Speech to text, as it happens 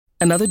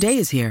Another day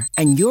is here,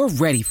 and you're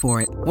ready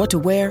for it. What to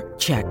wear?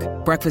 Check.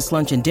 Breakfast,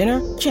 lunch, and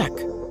dinner? Check.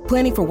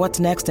 Planning for what's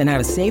next and how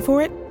to save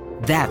for it?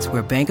 That's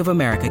where Bank of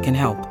America can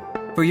help.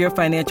 For your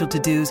financial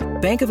to-dos,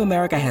 Bank of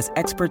America has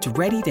experts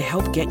ready to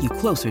help get you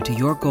closer to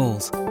your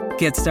goals.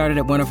 Get started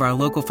at one of our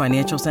local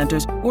financial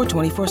centers or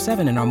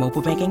 24/7 in our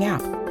mobile banking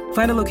app.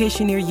 Find a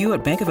location near you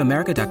at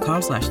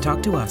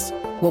bankofamerica.com/talktous.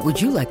 What would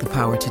you like the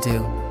power to do?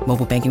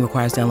 Mobile banking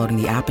requires downloading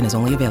the app and is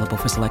only available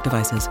for select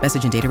devices.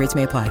 Message and data rates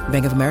may apply.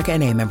 Bank of America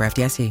N.A., member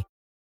FDIC.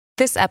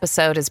 This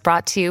episode is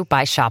brought to you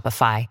by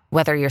Shopify.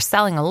 Whether you're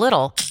selling a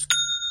little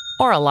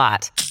or a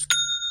lot,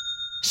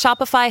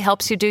 Shopify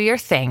helps you do your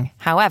thing,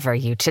 however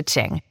you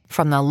cha-ching.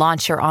 From the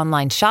launch your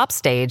online shop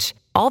stage,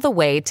 all the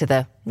way to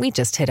the we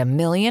just hit 1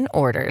 million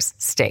orders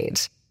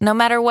stage. No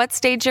matter what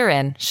stage you're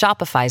in,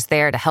 Shopify's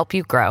there to help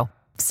you grow.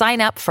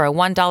 Sign up for a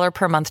 $1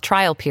 per month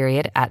trial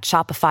period at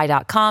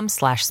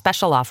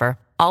shopify.com/special offer,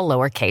 all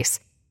lowercase.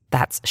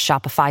 That's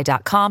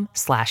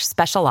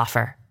shopify.com/special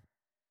offer.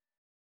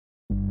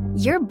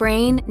 Your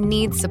brain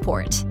needs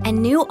support,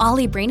 and new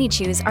Ollie Brainy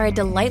Chews are a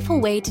delightful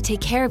way to take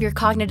care of your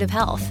cognitive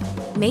health.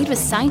 Made with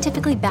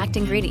scientifically backed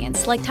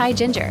ingredients like Thai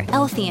ginger,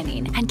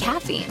 L-theanine, and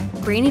caffeine,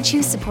 Brainy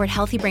Chews support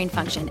healthy brain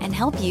function and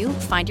help you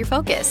find your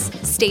focus,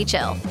 stay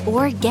chill,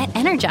 or get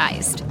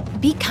energized.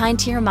 Be kind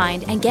to your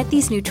mind and get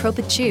these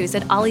nootropic chews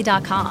at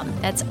ollie.com.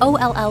 That's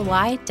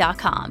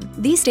OLLY.com.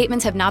 These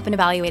statements have not been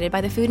evaluated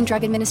by the Food and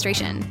Drug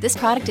Administration. This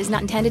product is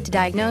not intended to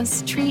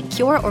diagnose, treat,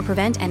 cure, or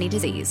prevent any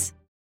disease.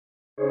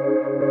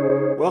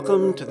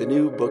 Welcome to the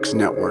New Books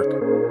Network.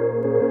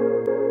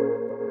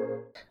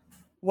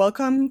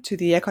 Welcome to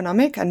the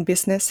Economic and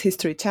Business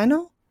History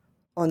channel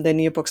on the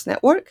New Books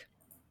Network.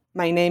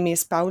 My name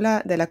is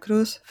Paula de la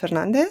Cruz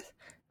Fernandez,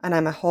 and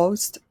I'm a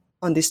host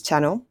on this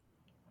channel.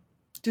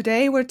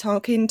 Today we're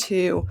talking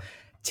to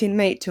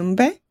Chinmay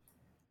Tumbe,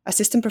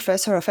 Assistant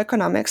Professor of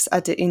Economics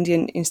at the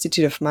Indian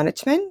Institute of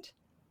Management.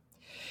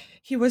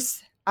 He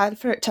was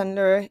Alfred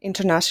Chandler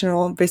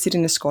International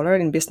Visiting Scholar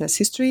in Business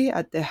History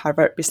at the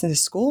Harvard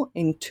Business School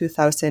in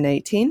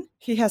 2018.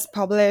 He has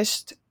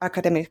published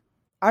academic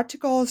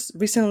articles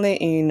recently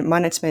in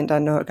Management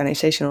and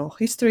Organizational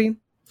History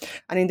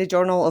and in the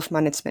Journal of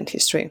Management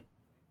History.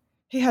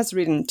 He has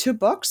written 2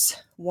 books,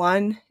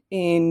 one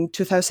in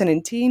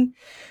 2018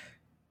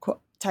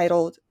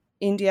 titled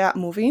India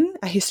Moving,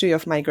 A History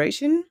of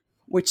Migration,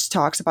 which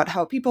talks about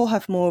how people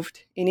have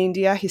moved in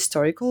India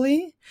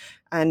historically.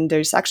 And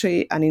there's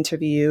actually an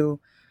interview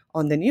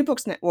on the New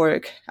Books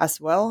Network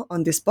as well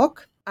on this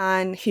book.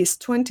 And his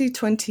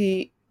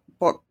 2020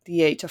 book,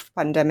 The Age of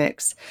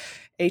Pandemics,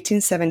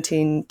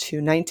 1817 to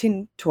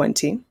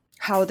 1920,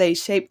 How They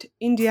Shaped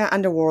India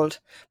and the World,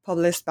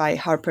 published by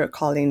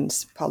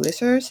HarperCollins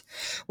Publishers,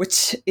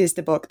 which is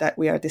the book that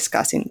we are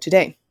discussing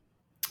today.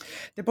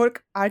 The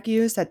book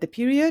argues that the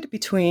period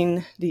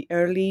between the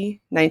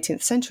early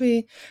 19th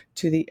century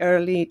to the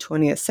early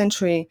 20th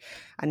century,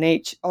 an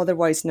age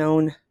otherwise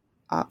known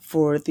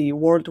for the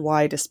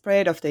worldwide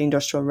spread of the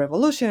Industrial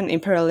Revolution,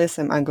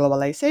 imperialism, and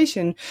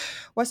globalization,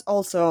 was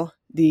also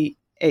the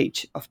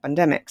age of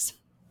pandemics.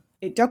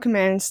 It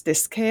documents the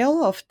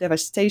scale of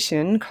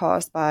devastation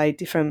caused by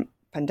different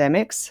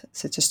pandemics,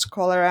 such as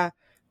cholera,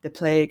 the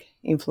plague,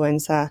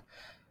 influenza,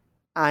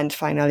 and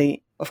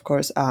finally, of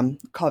course,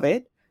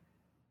 COVID,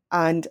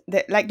 and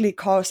the likely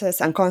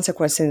causes and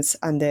consequences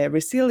and the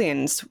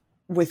resilience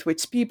with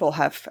which people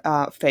have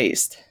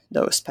faced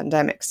those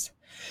pandemics.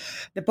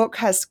 The book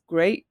has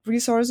great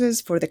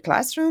resources for the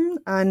classroom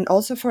and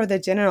also for the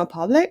general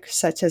public,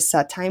 such as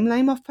a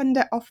timeline of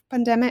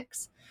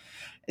pandemics,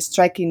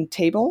 striking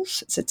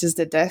tables, such as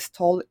the death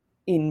toll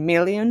in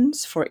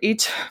millions for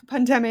each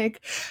pandemic,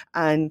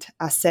 and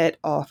a set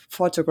of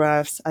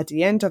photographs at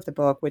the end of the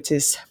book, which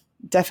is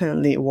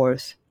definitely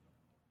worth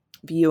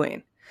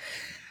viewing.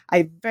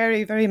 I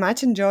very, very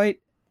much enjoyed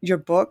your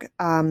book,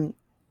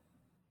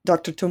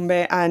 Dr.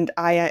 Tumbe, and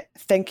I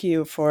thank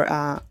you for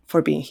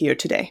being here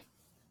today.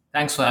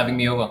 Thanks for having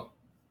me over.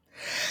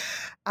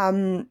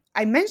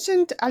 I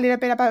mentioned a little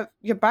bit about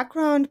your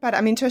background, but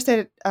I'm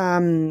interested,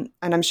 and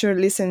I'm sure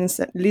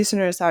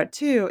listeners are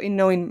too, in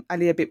knowing a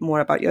little bit more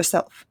about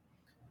yourself.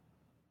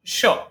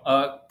 Sure.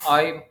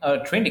 I'm a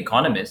trained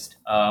economist,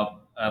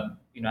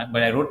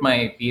 but I wrote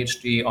my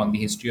PhD on the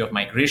history of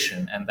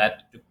migration, and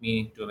that took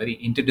me to a very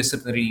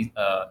interdisciplinary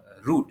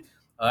route.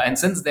 And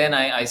since then,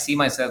 I see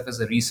myself as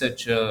a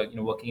researcher,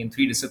 working in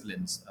 3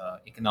 disciplines: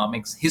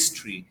 economics,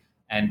 history,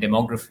 and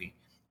demography.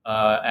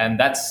 And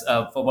that's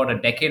for about a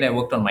decade. I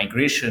worked on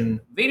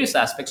migration, various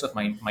aspects of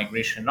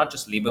migration, not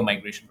just labor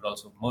migration, but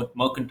also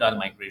mercantile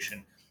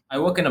migration. I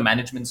work in a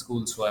management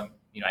school, so I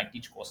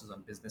teach courses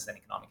on business and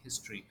economic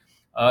history.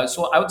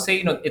 So I would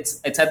say, it's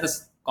at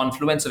this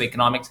confluence of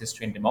economics,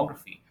 history, and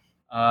demography.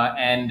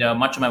 And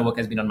much of my work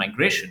has been on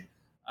migration.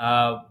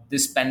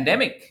 This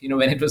pandemic,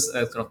 when it was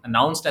sort of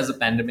announced as a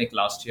pandemic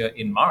last year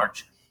in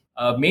March,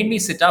 made me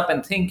sit up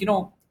and think,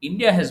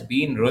 India has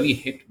been really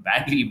hit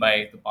badly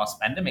by the past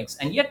pandemics,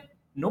 and yet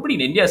nobody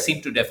in India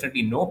seemed to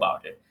definitely know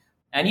about it.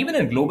 And even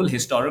in global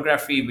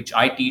historiography, which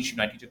I teach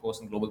a course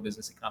in global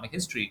business economic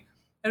history,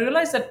 I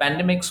realized that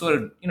pandemics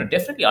were,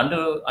 definitely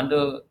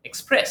under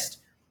expressed.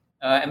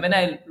 And when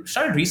I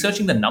started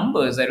researching the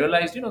numbers, I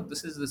realized,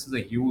 this is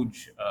a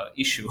huge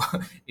issue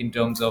in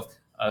terms of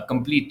a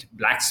complete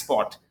black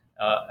spot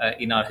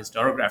in our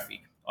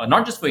historiography,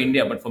 not just for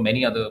India, but for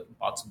many other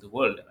parts of the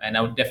world. And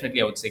I would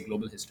say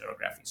global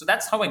historiography. So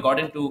that's how I got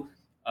into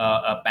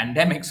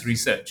pandemics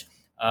research.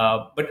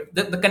 But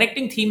the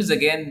connecting theme is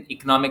again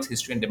economics,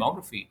 history, and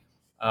demography.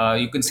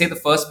 You can say the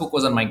first book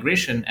was on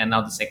migration, and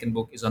now the second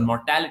book is on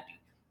mortality.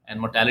 And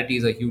mortality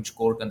is a huge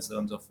core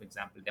concern of, for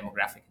example,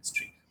 demographic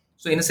history.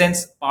 So, in a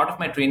sense, part of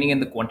my training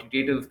in the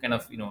quantitative kind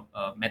of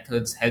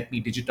methods helped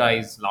me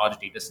digitize large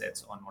data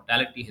sets on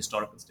mortality,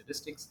 historical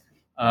statistics,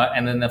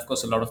 and then, of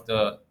course, a lot of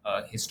the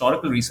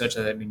historical research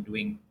that I've been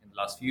doing in the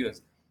last few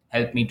years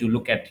helped me to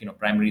look at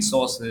primary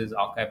sources,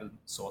 archival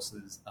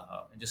sources,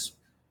 and just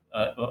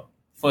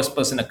first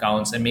person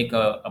accounts and make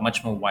a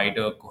much more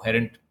wider,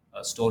 coherent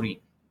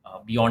story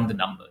beyond the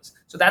numbers.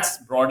 So that's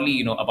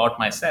broadly, about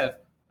myself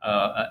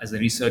as a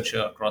researcher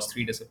across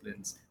three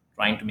disciplines,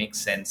 trying to make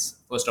sense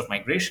first of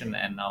migration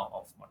and now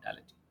of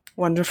mortality.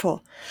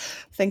 Wonderful.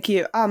 Thank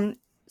you.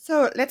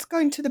 So let's go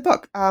into the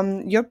book.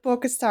 Your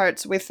book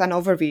starts with an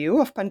overview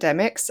of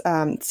pandemics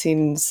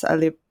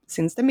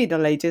since the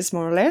Middle Ages,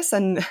 more or less,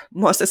 and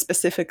most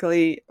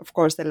specifically, of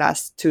course, the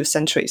last 2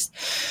 centuries.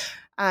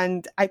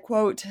 And I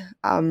quote,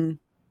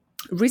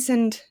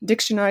 recent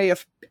dictionary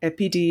of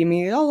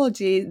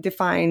epidemiology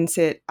defines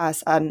it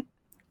as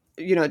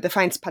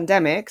defines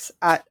pandemics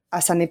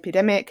as an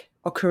epidemic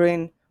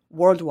occurring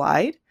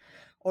worldwide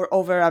or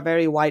over a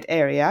very wide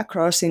area,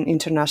 crossing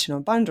international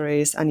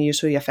boundaries and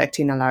usually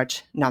affecting a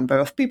large number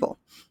of people,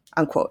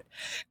 unquote.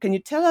 Can you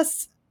tell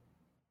us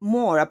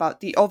more about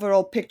the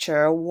overall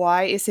picture?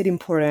 Why is it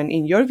important,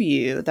 in your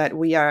view, that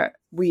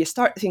we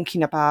start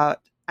thinking about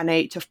an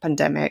age of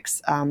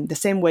pandemics the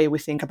same way we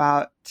think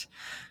about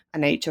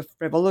an age of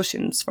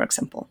revolutions, for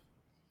example?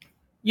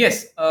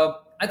 Yes,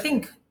 I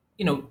think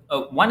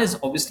one is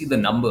obviously the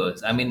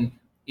numbers. I mean,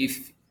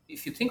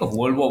 if you think of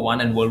World War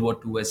I and World War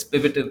II as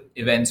pivotal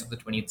events of the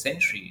 20th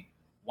century,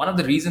 one of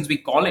the reasons we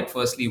call it,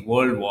 firstly,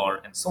 World War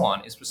and so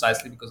on, is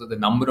precisely because of the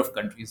number of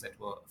countries that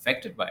were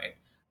affected by it,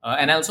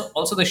 and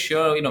also the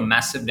sheer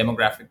massive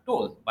demographic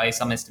toll. By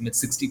some estimates,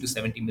 60 to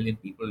 70 million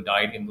people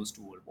died in those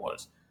 2 world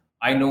wars.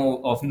 I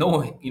know of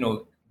no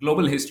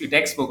global history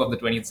textbook of the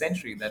 20th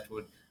century that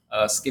would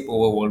skip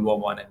over World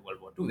War I and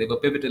World War II. They were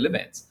pivotal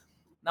events.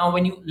 Now,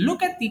 when you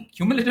look at the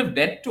cumulative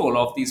death toll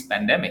of these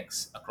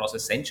pandemics across a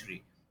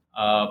century,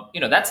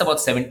 that's about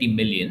 70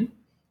 million.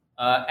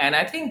 And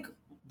I think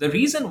the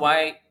reason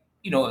why,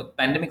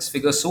 pandemics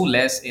figure so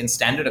less in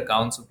standard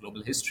accounts of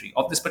global history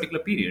of this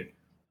particular period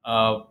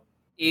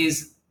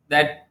is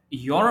that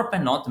Europe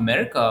and North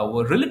America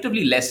were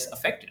relatively less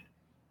affected.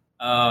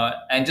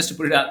 And just to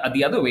put it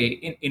the other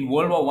way, in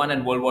World War I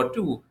and World War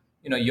II,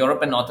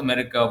 Europe and North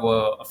America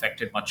were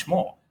affected much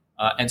more.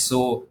 And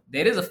so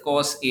there is, of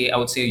course, I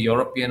would say, a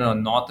European or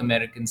North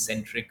American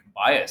centric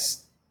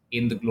bias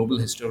in the global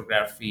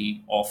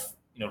historiography of,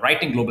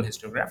 writing global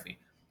historiography.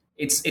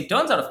 It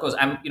turns out, of course,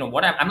 I'm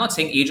not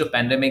saying age of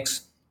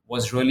pandemics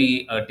was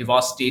really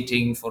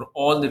devastating for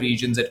all the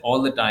regions at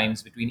all the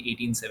times between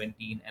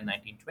 1817 and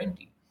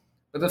 1920.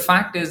 But the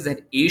fact is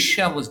that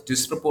Asia was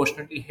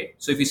disproportionately hit.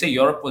 So if you say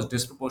Europe was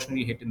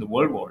disproportionately hit in the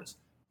world wars,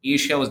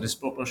 Asia was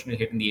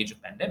disproportionately hit in the age of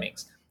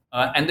pandemics.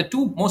 And the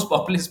 2 most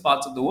populous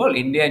parts of the world,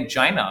 India and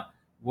China,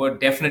 were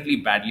definitely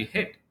badly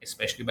hit,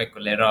 especially by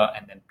cholera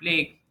and then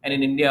plague. And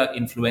in India,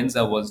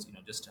 influenza was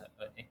just an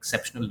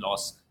exceptional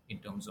loss in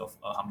terms of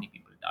how many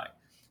people died.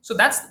 So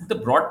that's the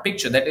broad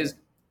picture. That is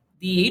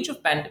the age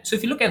of pandemic. So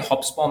if you look at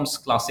Hobsbawm's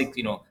classic,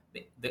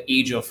 the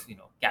age of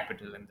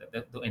capital and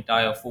the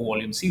entire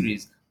 4-volume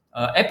series,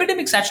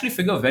 epidemics actually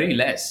figure very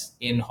less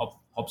in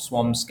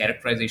Hobsbawm's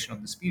characterization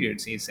of this period,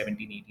 say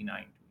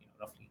 1789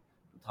 to roughly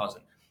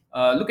 2000.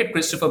 Look at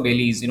Christopher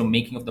Bailey's,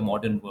 Making of the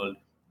Modern World.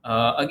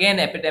 Again,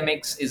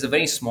 epidemics is a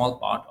very small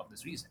part of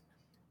this reason.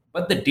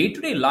 But the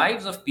day-to-day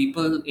lives of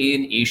people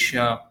in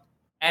Asia,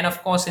 and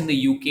of course in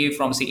the UK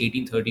from, say,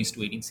 1830s to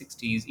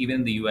 1860s, even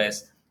in the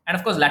US, and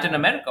of course Latin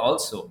America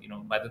also,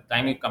 by the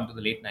time you come to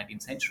the late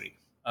 19th century.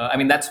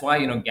 That's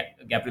why,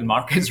 Gabriel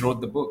Marquez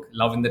wrote the book,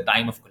 Love in the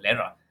Time of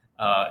Cholera.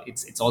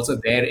 It's also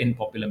there in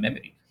popular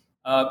memory.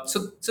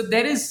 So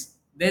there's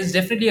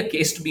definitely a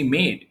case to be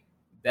made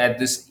that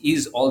this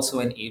is also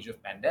an age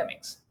of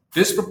pandemics,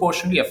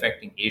 disproportionately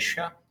affecting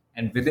Asia,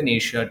 and within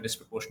Asia,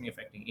 disproportionately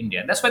affecting India.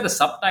 And that's why the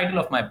subtitle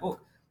of my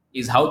book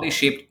is How They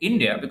Shaped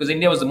India, because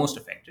India was the most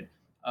affected,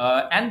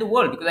 and the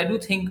world, because I do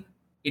think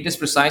it is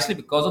precisely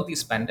because of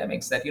these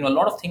pandemics that a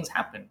lot of things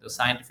happened. The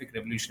scientific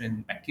revolution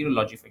in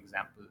bacteriology, for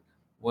example,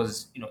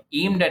 was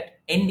aimed at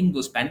ending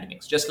those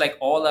pandemics, just like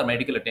all our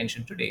medical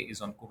attention today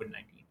is on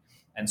COVID-19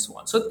 and so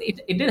on. So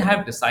it did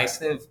have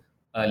decisive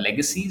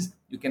legacies.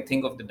 You can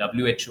think of the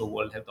WHO,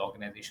 World Health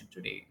Organization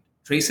today.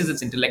 It traces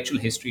its intellectual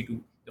history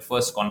to the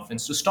first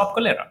conference to stop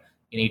cholera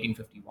in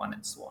 1851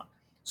 and so on.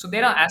 So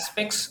there are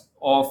aspects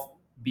of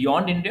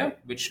beyond India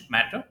which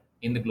matter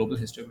in the global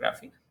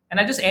historiography. And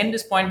I just end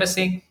this point by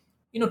saying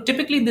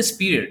Typically this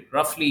period,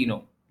 roughly,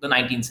 the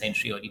 19th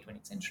century, early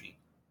 20th century,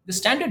 the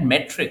standard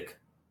metric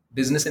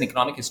business and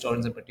economic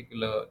historians in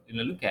particular,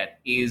 look at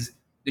is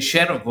the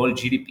share of world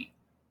GDP.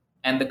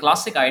 And the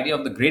classic idea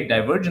of the great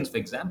divergence, for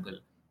example,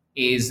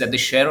 is that the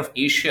share of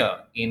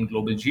Asia in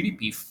global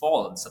GDP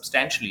falls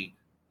substantially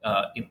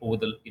over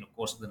the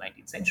course of the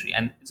 19th century.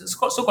 And it's a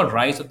so-called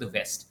rise of the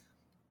West.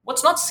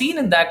 What's not seen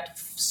in that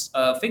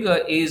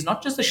figure is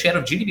not just the share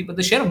of GDP, but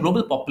the share of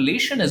global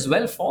population as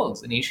well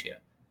falls in Asia.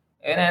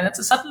 And that's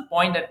a subtle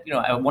point that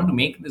I want to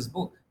make in this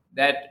book,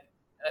 that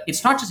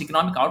it's not just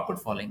economic output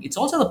falling, it's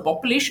also the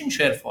population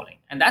share falling.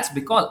 And that's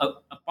because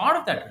a part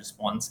of that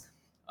response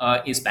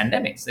is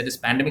pandemics. That is,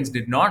 pandemics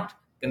did not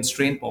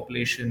constrain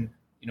population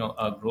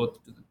growth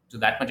to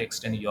that much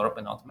extent in Europe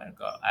and North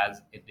America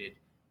as it did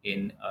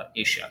in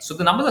Asia. So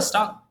the numbers are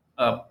stark.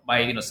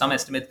 By some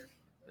estimates,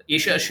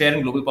 Asia's share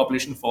in global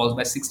population falls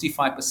by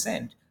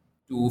 65%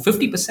 to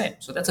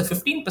 50%. So that's a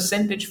 15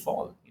 percentage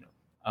fall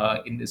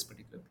in this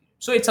particular period.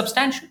 So it's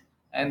substantial.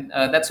 And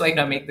that's why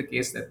I make the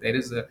case that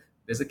there's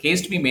a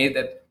case to be made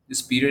that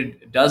this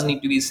period does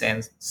need to be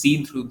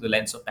seen through the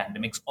lens of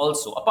pandemics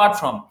also, apart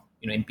from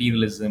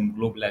imperialism,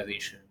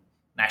 globalization,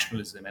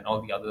 nationalism, and all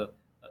the other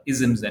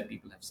isms that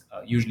people have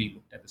usually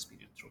looked at this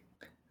period through.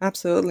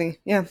 Absolutely,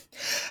 yeah.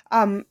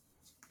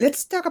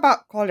 Let's talk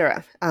about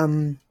cholera,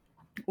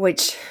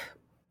 which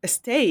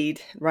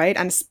stayed, right,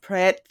 and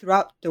spread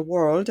throughout the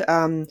world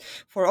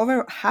for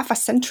over half a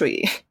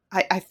century.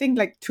 I think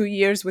like 2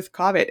 years with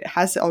COVID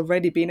has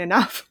already been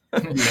enough.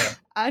 Yeah.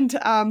 And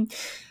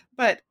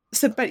but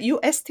you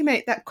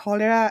estimate that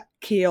cholera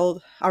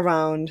killed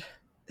around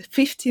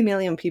 50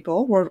 million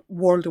people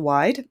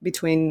worldwide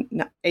between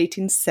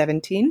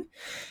 1817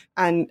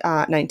 and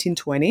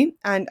 1920.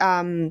 And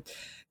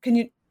can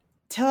you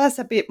tell us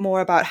a bit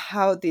more about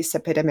how this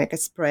epidemic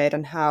spread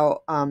and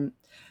how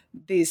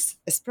this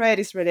spread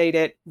is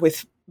related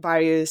with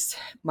various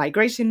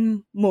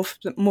migration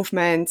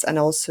movements, and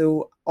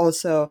also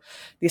the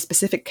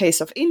specific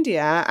case of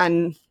India,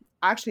 and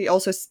actually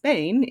also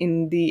Spain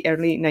in the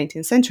early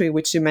 19th century,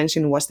 which you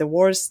mentioned was the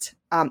worst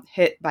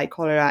hit by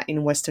cholera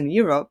in Western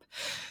Europe,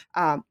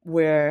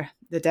 where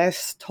the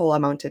death toll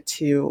amounted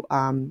to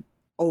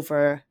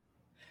over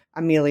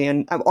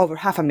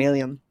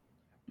 500,000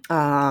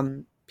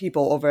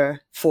 people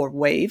over 4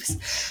 waves.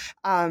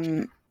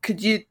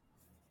 Could you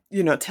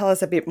tell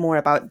us a bit more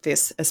about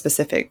this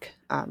specific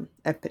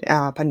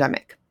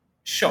pandemic?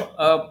 Sure.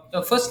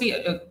 Firstly,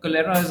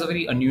 cholera is a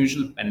very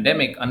unusual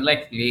pandemic.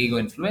 Unlike plague or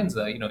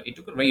influenza, it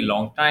took a very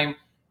long time,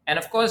 and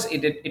of course,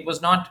 the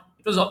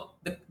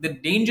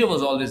danger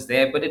was always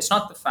there. But it's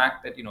not the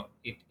fact that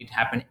it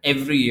happened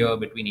every year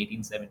between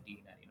 1817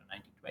 and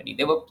 1920.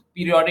 There were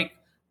periodic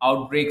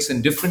outbreaks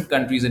in different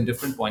countries in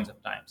different points of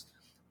times.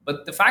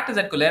 But the fact is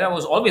that cholera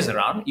was always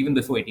around, even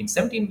before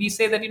 1817. We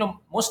say that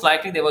most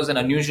likely there was an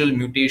unusual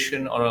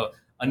mutation or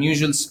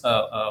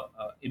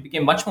it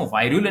became much more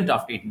virulent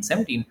after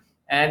 1817.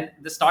 And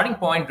the starting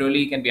point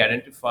really can be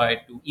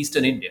identified to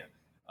Eastern India,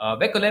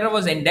 where cholera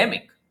was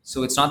endemic.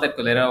 So it's not that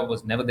cholera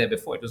was never there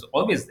before; it was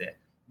always there,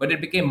 but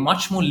it became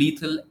much more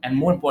lethal and,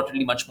 more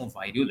importantly, much more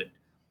virulent.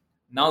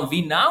 Now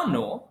we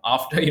know,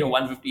 after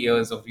 150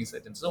 years of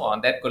research and so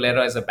on, that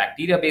cholera is a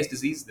bacteria-based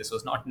disease. This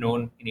was not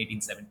known in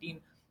 1817.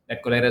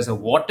 That cholera is a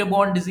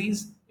waterborne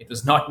disease. It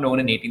was not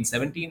known in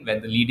 1817,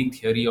 when the leading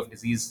theory of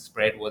disease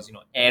spread was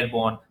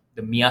airborne,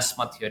 the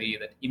miasma theory,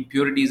 that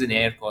impurities in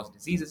air cause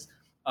diseases.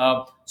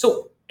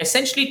 So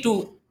essentially,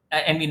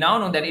 and we now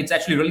know that it's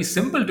actually really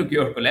simple to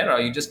cure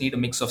cholera. You just need a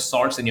mix of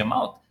salts in your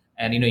mouth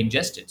and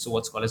ingest it. So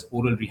what's called as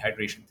oral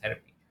rehydration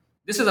therapy.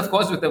 This is, of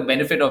course, with the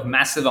benefit of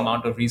massive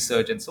amount of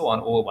research and so on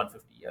over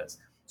 150 years.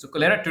 So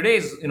cholera today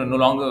is no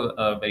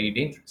longer very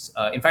dangerous.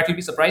 In fact, you'll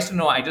be surprised to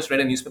know, I just read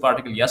a newspaper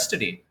article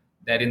yesterday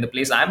that in the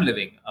place I'm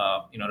living,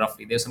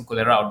 roughly, there's some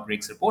cholera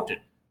outbreaks reported.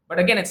 But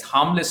again, it's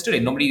harmless today.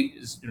 Nobody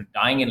is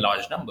dying in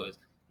large numbers.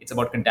 It's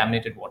about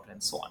contaminated water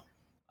and so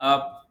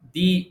on.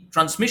 The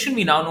transmission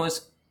we now know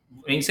is,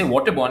 when you say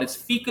waterborne, it's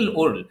fecal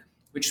oral,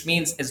 which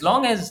means as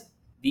long as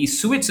the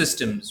sewage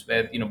systems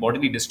where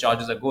bodily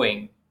discharges are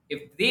going,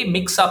 if they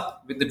mix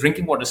up with the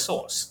drinking water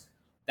source,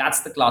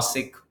 that's the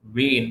classic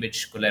way in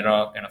which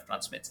cholera kind of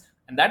transmits.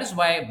 And that is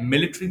why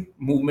military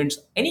movements,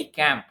 any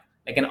camp,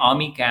 like an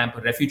army camp,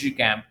 a refugee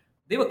camp,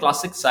 they were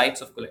classic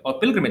sites of or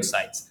pilgrimage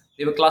sites.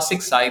 They were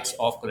classic sites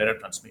of cholera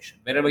transmission,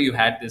 wherever you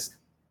had this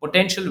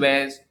potential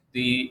where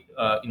the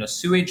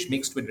sewage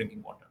mixed with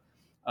drinking water.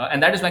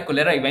 And that is why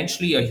cholera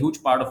eventually, a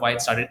huge part of why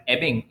it started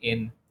ebbing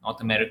in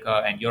North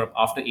America and Europe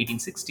after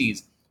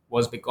 1860s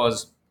was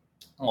because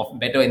of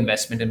better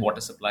investment in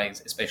water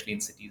supplies, especially in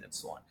cities and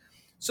so on.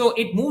 So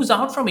it moves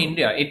out from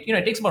India.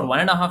 It takes about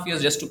 1.5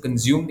 years just to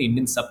consume the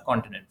Indian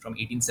subcontinent from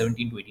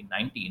 1817 to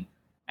 1819.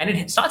 And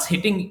it starts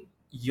hitting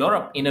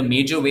Europe in a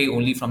major way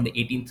only from the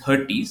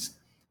 1830s.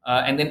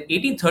 And then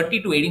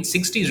 1830 to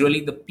 1860 is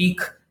really the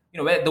peak,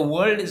 where the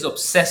world is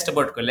obsessed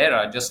about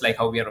cholera, just like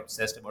how we are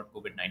obsessed about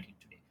COVID-19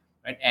 today.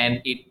 Right?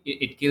 And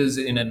it kills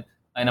in an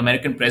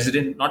American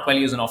president, not while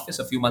he was in office,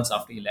 a few months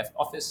after he left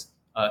office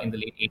in the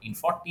late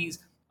 1840s.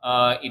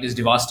 It is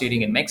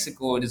devastating in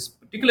Mexico. It is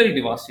particularly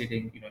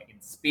devastating,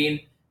 in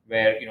Spain,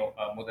 where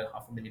more than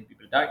 500,000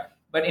 people died.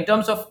 But in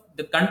terms of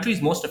the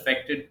countries most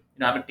affected,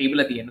 I have a table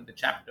at the end of the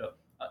chapter.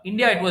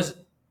 India, it was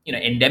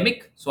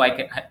endemic, so I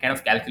kind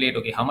of calculate,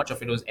 okay, how much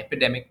of it was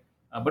epidemic.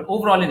 But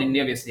overall in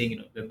India, we're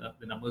saying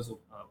the numbers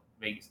are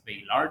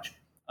very large.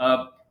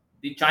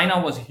 The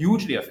China was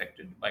hugely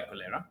affected by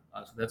cholera,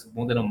 so that's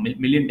more than a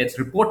million deaths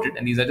reported,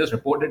 and these are just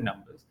reported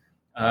numbers.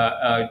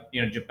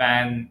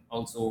 Japan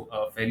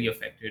also fairly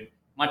affected.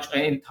 Much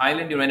in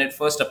Thailand, when it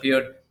first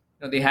appeared,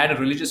 they had a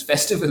religious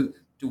festival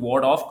to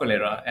ward off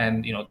cholera,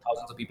 and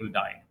thousands of people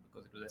died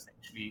because it was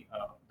essentially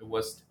the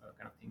worst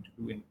kind of thing to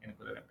do in a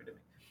cholera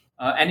epidemic.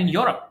 And in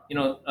Europe,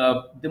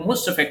 the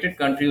most affected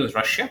country was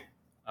Russia.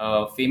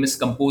 Famous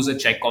composer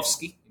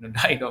Tchaikovsky,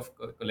 died of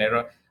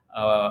cholera,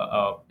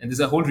 and there's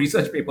a whole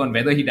research paper on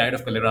whether he died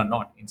of cholera or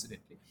not,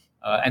 incidentally.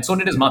 And so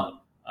did his mother.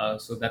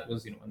 So that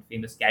was, a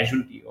famous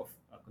casualty of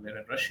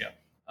cholera in Russia.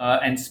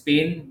 And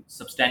Spain,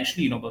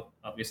 substantially,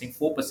 we're saying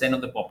 4%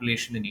 of the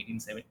population in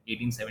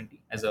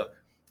 1870 as a,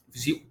 if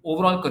you see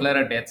overall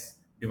cholera deaths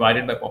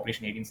divided by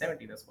population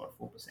 1870, that's about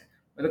 4%.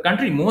 But the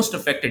country most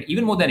affected,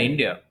 even more than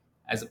India,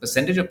 as a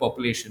percentage of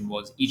population,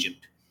 was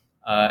Egypt.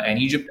 And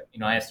Egypt,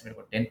 I estimate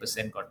about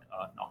 10% got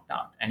knocked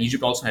out. And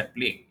Egypt also had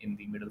plague in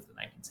the middle of the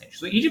 19th century.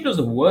 So Egypt was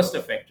the worst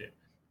affected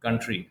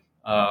country.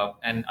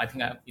 And I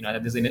think,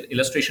 there's an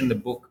illustration in the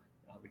book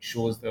which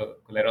shows the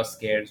cholera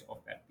scares of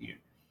that period.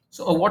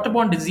 So a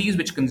waterborne disease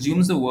which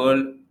consumes the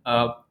world.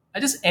 I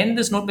just end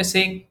this note by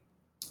saying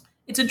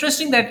it's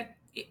interesting that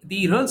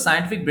the real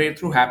scientific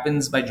breakthrough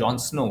happens by John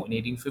Snow in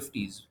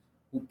 1850s,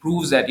 who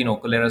proves that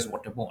cholera is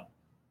waterborne.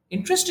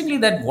 Interestingly,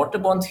 that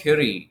waterborne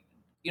theory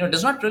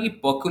does not really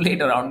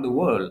percolate around the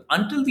world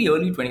until the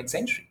early 20th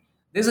century.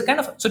 There's a kind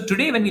of, so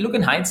today when we look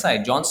in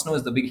hindsight, John Snow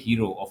is the big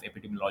hero of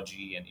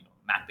epidemiology and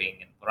mapping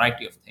and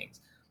variety of things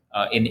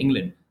in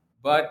England.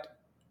 But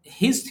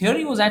his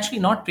theory was actually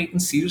not taken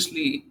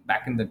seriously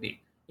back in the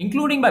day,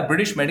 including by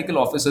British medical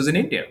officers in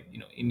India.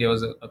 India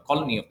was a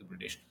colony of the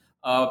British.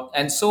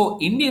 And so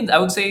Indians, I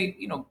would say,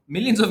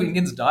 millions of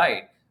Indians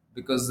died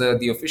because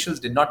the officials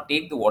did not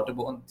take the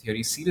waterborne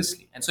theory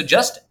seriously. And so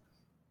just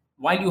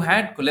while you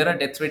had cholera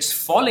death rates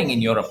falling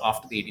in Europe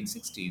after the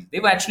 1860s,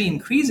 they were actually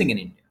increasing in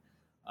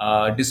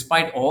India,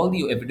 despite all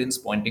the evidence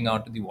pointing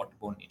out to the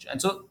waterborne nature.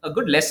 And so a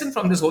good lesson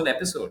from this whole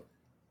episode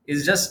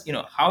is just,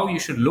 how you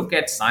should look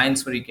at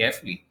science very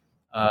carefully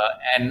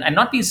and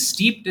not be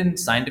steeped in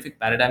scientific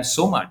paradigms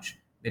so much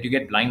that you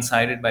get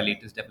blindsided by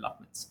latest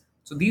developments.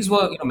 So these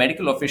were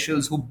medical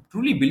officials who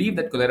truly believed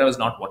that cholera was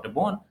not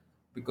waterborne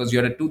because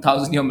you had a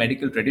 2,000-year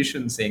medical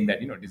tradition saying that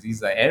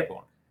diseases are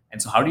airborne.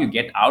 And so how do you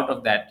get out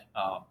of that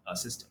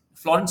system?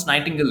 Florence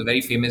Nightingale, a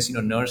very famous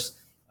nurse,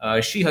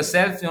 she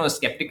herself was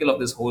skeptical of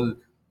this whole,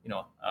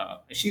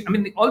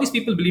 all these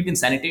people believed in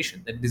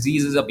sanitation, that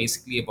diseases are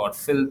basically about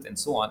filth and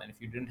so on. And if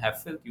you didn't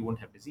have filth, you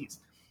wouldn't have disease.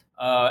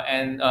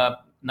 And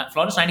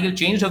Florence Nightingale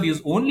changed her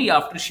views only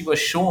after she was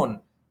shown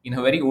in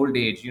her very old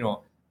age,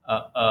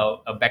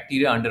 a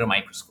bacteria under a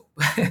microscope,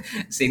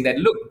 saying that,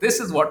 look, this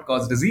is what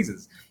caused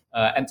diseases.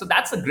 And so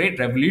that's a great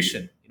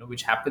revolution,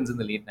 which happens in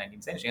the late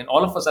 19th century. And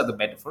all of us are the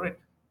better for it.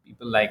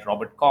 People like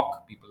Robert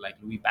Koch, people like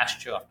Louis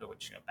Pasteur, after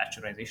which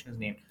pasteurization is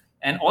named.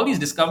 And all these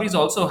discoveries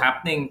also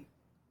happening.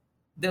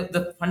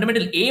 The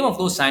fundamental aim of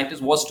those scientists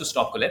was to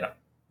stop cholera.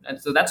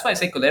 And so that's why I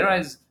say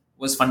cholera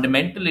was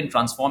fundamental in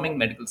transforming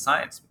medical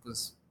science,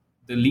 because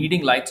the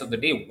leading lights of the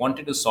day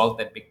wanted to solve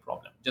that big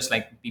problem, just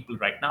like people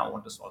right now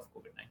want to solve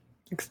COVID-19.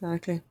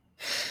 Exactly.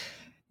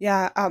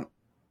 Yeah.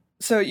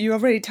 So you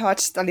already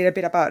touched a little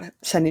bit about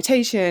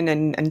sanitation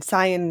and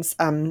science.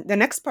 The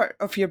next part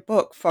of your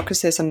book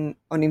focuses on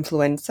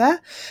influenza,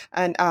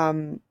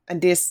 and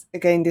this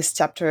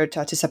chapter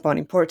touches upon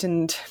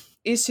important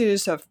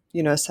issues of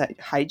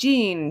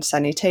hygiene,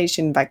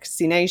 sanitation,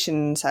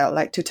 vaccinations. I'd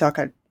like to talk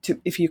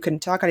if you can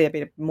talk a little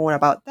bit more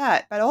about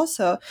that. But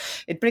also,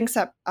 it brings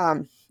up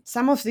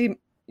some of the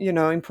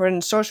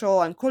important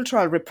social and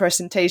cultural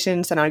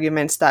representations and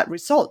arguments that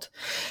result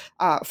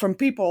from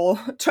people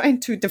trying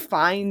to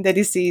define the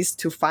disease,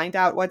 to find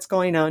out what's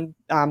going on,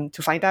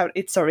 to find out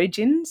its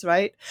origins,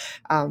 right?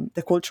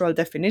 The cultural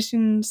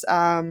definitions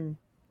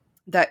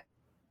that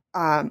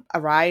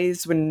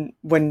arise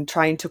when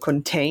trying to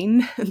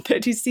contain the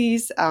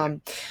disease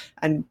and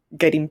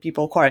getting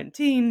people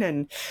quarantined.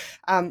 And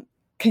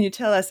can you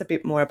tell us a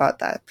bit more about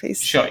that,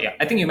 please? Sure, yeah.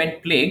 I think you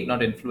meant plague,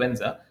 not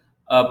influenza.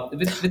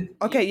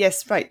 Okay,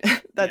 yes, right.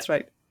 That's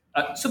right.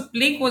 So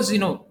plague was,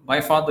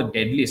 by far the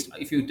deadliest.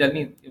 If you tell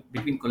me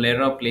between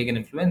cholera, plague, and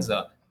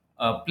influenza,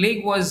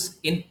 plague was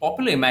in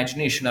popular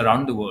imagination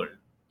around the world.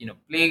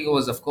 Plague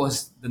was, of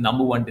course, the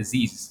number one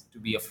disease to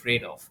be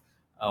afraid of.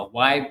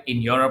 Why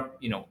in Europe,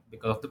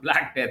 because of the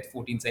Black Death,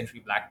 14th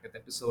century Black Death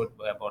episode,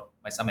 where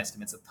by some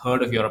estimates, a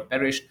third of Europe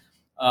perished.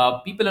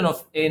 People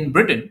in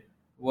Britain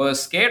were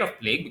scared of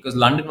plague because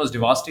London was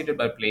devastated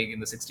by plague in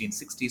the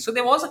 1660s. So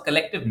there was a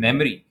collective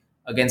memory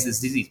against this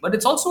disease. But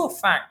it's also a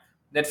fact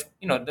that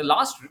the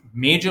last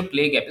major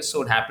plague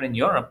episode happened in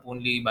Europe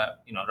only by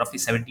roughly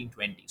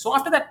 1720. So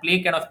after that,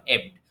 plague kind of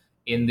ebbed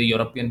in the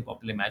European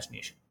popular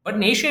imagination. But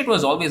in Asia, it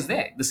was always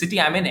there. The city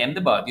I'm in,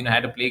 Ahmedabad,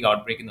 had a plague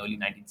outbreak in the early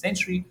 19th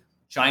century.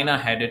 China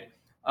had it.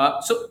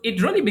 So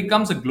it really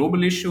becomes a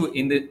global issue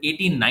in the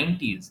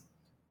 1890s,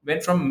 when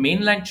from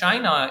mainland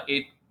China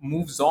it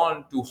moves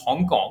on to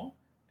Hong Kong,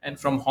 and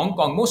from Hong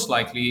Kong most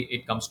likely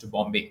it comes to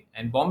Bombay.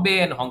 And Bombay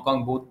and Hong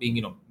Kong both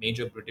being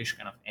major British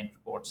kind of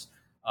entreports,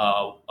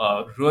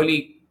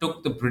 really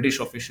took the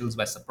British officials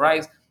by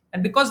surprise.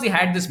 And because they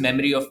had this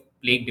memory of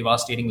plague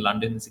devastating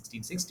London in the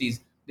 1660s,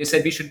 they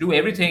said we should do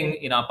everything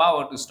in our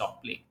power to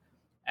stop plague.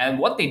 And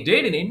what they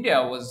did in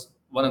India was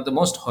one of the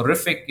most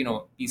horrific,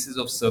 pieces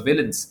of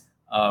surveillance,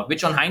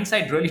 which on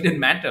hindsight really didn't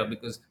matter,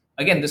 because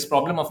again, this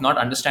problem of not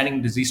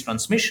understanding disease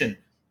transmission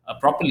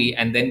properly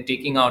and then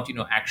taking out,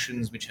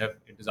 actions which have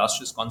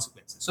disastrous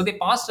consequences. So they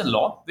passed a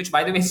law, which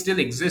by the way still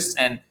exists,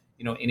 and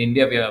in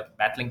India we are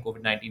battling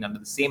COVID-19 under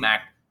the same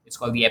act. It's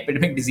called the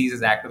Epidemic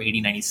Diseases Act of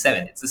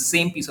 1897. It's the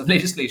same piece of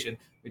legislation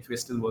which we're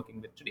still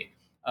working with today.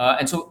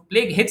 And so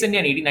plague hits India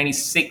in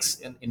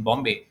 1896 in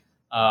Bombay,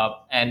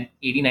 and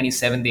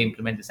 1897 they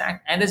implement this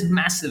act, and there's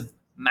massive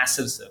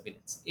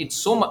surveillance. It's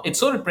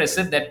so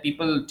repressive that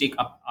people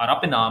are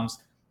up in arms.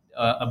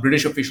 A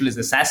British official is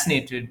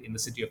assassinated in the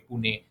city of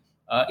Pune.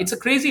 It's a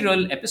crazy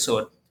real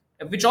episode,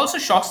 which also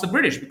shocks the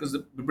British, because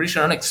the British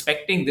are not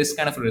expecting this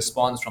kind of a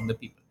response from the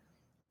people.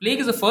 Plague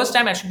is the first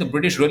time actually the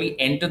British really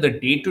enter the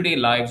day-to-day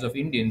lives of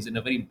Indians in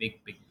a very big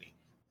way,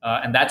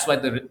 and that's why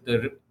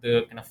the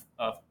kind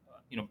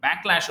of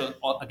backlash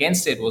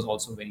against it was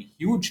also very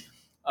huge.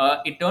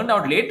 It turned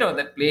out later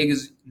that plague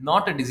is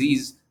not a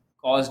disease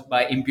caused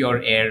by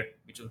impure air,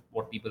 which is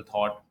what people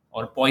thought,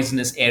 or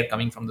poisonous air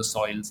coming from the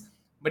soils,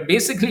 but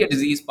basically a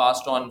disease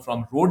passed on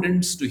from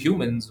rodents to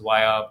humans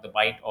via the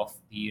bite of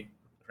the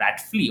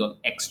rat flea, or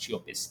X.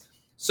 Chiopis.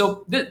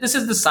 So this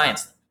is the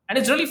science, and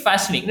it's really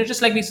fascinating.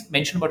 Just like we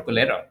mentioned about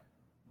cholera,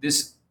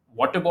 this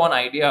waterborne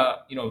idea,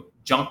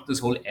 junked this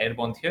whole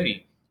airborne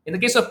theory. In the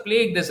case of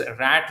plague, this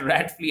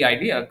rat flea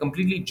idea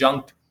completely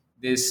junked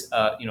this,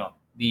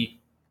 the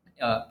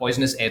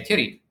poisonous air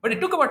theory. But it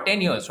took about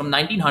 10 years, from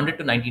 1900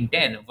 to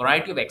 1910, a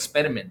variety of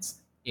experiments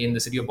in the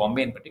city of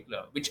Bombay in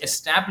particular, which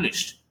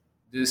established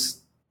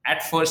this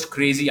at first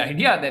crazy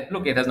idea that,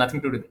 look, it has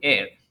nothing to do with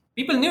air.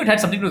 People knew it had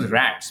something to do with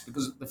rats,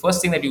 because the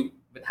first thing that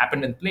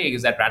happened in plague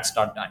is that rats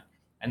start dying.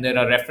 And there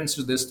are references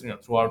to this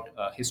throughout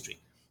history,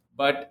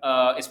 but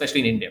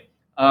especially in India.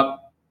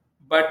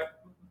 But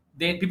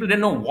people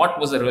didn't know what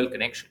was the real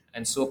connection.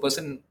 And so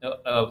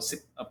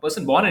a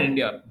person born in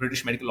India,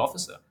 British medical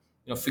officer,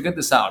 figured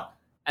this out.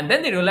 And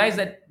then they realized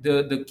that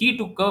the key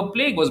to curb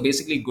plague was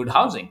basically good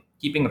housing,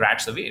 keeping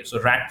rats away. So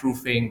rat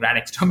proofing, rat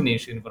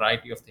extermination,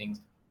 variety of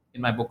things. In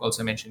my book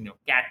also mentioned,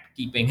 cat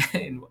keeping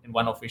in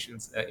one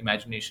official's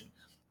imagination.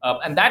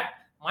 And that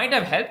might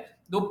have helped,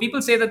 though people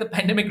say that the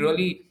pandemic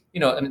really,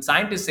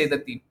 scientists say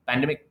that the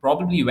pandemic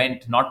probably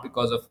went not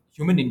because of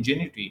human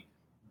ingenuity,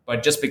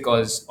 but just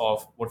because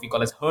of what we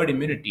call as herd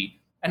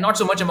immunity, and not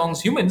so much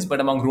amongst humans,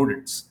 but among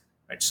rodents.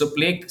 Right? So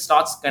plague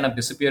starts kind of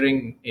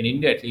disappearing in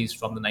India, at least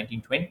from the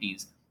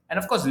 1920s. And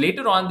of course,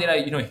 later on, there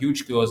are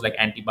huge cures like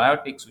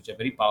antibiotics, which are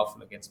very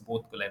powerful against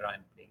both cholera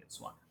and plague and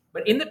so on.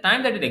 But in the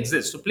time that it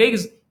exists, so plague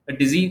is a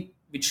disease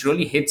which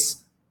really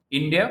hits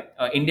India.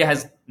 India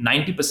has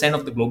 90%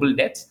 of the global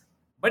deaths,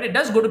 but it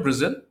does go to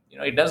Brazil.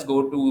 It does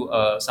go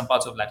to some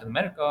parts of Latin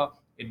America.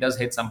 It does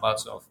hit some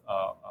parts of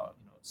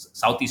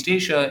Southeast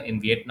Asia, in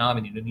Vietnam,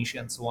 in Indonesia,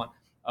 and so on.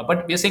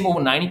 But we're saying over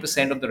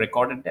 90% of the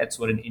recorded deaths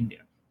were in India,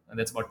 and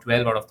that's about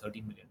 12 out of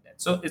 13 million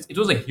deaths. So it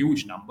was a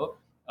huge number,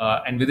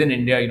 and within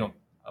India,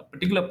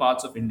 particular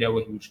parts of India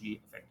were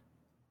hugely affected.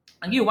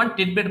 I'll give you one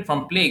tidbit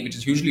from plague, which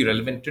is hugely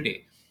relevant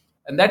today,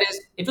 and that is,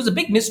 it was a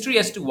big mystery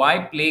as to why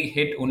plague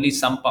hit only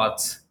some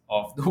parts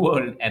of the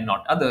world and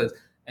not others,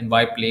 and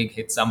why plague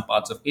hit some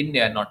parts of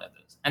India and not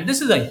others. And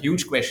this is a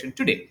huge question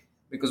today,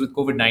 because with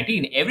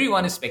COVID-19,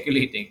 everyone is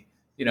speculating,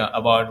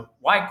 about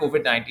why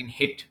COVID-19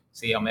 hit,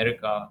 say,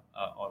 America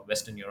or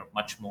Western Europe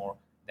much more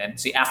than,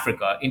 say,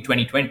 Africa in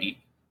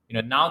 2020.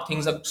 Now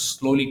things are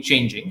slowly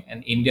changing,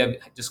 and India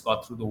just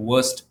got through the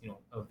worst,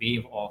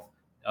 wave of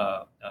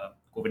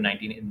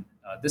COVID-19 in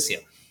this year.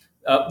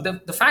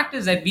 The fact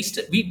is that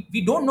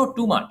we don't know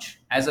too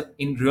much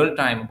in real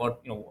time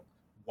about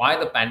why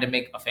the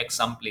pandemic affects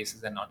some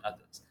places and not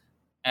others.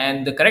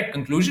 And the correct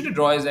conclusion to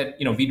draw is that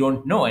we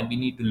don't know, and we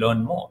need to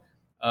learn more.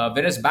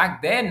 Whereas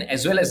back then,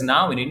 as well as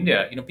now in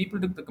India,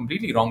 people took the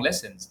completely wrong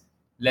lessons.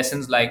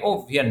 Lessons like,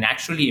 oh, we are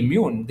naturally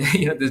immune.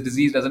 This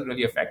disease doesn't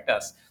really affect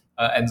us,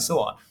 and so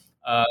on.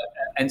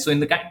 And so in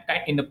the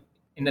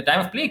time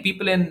of plague,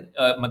 people in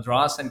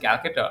Madras and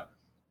Calcutta,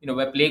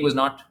 where plague was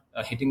not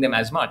hitting them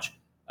as much,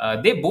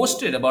 they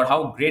boasted about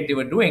how great they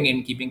were doing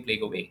in keeping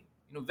plague away.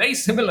 Very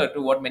similar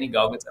to what many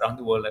governments around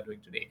the world are doing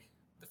today.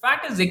 The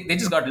fact is, they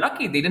just got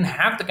lucky. They didn't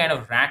have the kind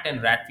of rat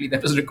and rat flea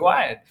that was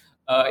required,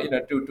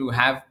 to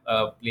have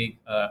plague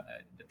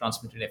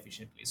transmitted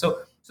efficiently.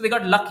 So they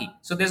got lucky.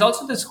 So there's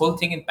also this whole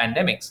thing in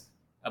pandemics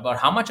about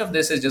how much of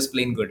this is just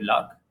plain good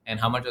luck and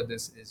how much of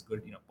this is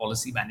good,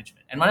 policy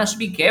management. And one has to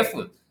be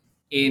careful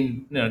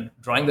in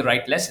drawing the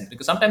right lesson,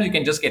 because sometimes you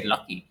can just get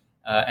lucky,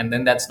 and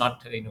then that's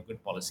not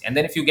good policy. And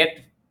then if you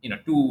get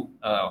too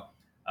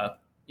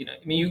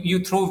I mean,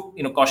 you throw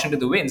caution to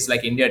the winds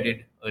like India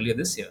did earlier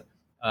this year,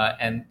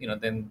 and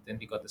then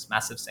we got this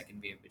massive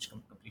second wave which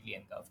completely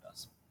engulfed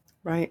us.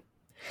 Right.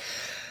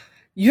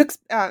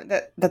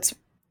 That's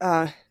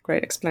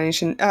great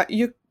explanation.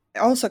 You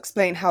also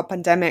explain how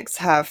pandemics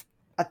have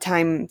at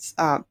times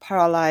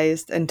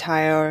paralyzed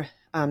entire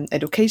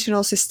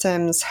educational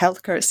systems,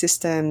 healthcare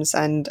systems,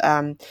 and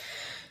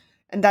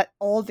that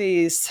all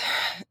these,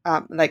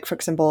 like for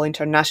example,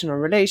 international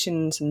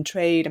relations and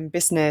trade and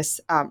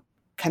business,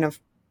 kind of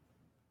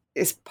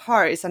is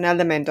an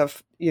element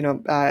of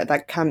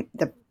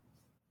that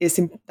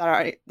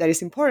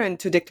is important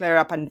to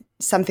declare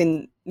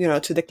something,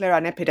 to declare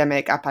an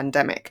epidemic a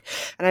pandemic.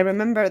 And I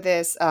remember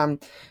this.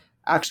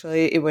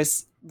 Actually, it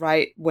was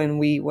right when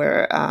we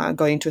were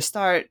going to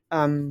start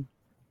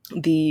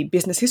the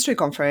Business History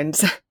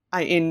Conference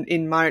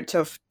in March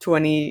of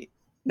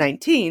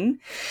 2019.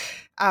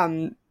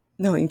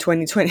 No, in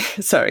 2020.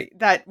 Sorry,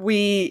 that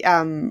we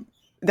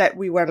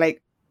were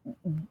like,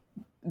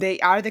 they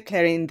are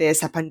declaring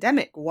this a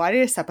pandemic. What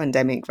is a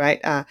pandemic,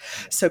 right?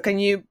 So can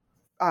you,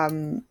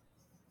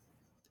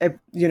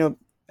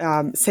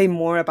 say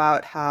more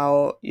about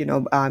how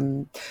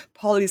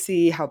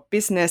policy, how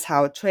business,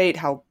 how trade,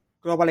 how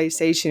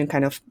globalization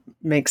kind of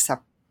makes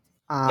up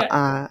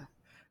an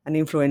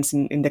influence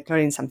in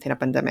declaring something a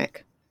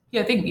pandemic?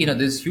 Yeah, I think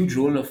there's huge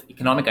role of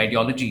economic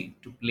ideology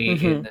to play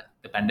in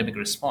the pandemic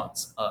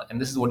response,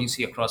 and this is what you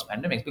see across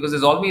pandemics, because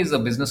there's always a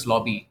business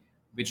lobby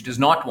which does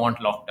not want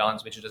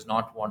lockdowns, which does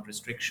not want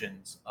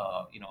restrictions,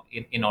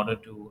 in order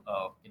to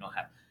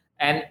have.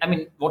 And I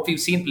mean, what we've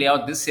seen play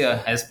out this year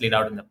has played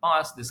out in the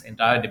past. This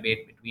entire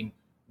debate between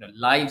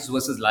lives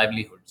versus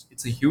livelihoods.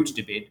 It's a huge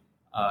debate,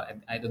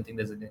 and I don't think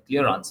there's a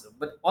clear answer.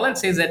 But all I'd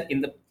say is that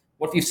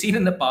what we've seen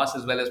in the past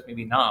as well as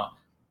maybe now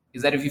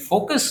is that if you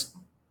focus,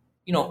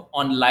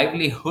 on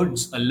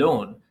livelihoods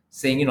alone,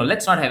 saying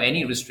let's not have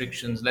any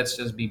restrictions, let's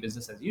just be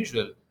business as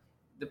usual,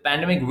 the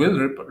pandemic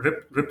will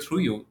rip through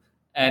you.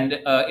 And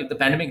if the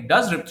pandemic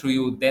does rip through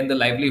you, then the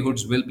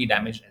livelihoods will be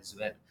damaged as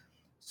well.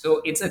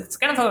 So it's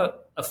kind of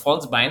a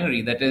false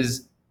binary. That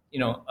is,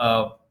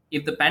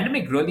 if the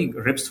pandemic really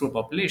rips through a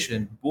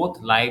population, both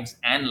lives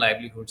and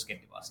livelihoods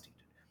get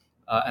devastated.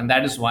 And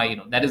that is why,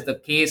 that is the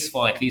case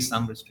for at least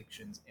some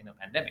restrictions in a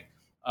pandemic.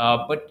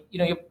 But,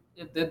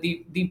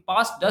 the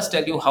past does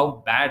tell you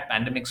how bad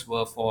pandemics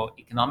were for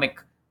economic,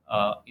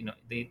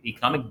 the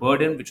economic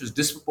burden, which was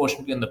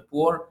disproportionately on the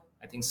poor.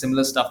 I think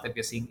similar stuff that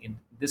we're seeing in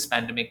this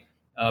pandemic,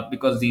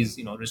 because these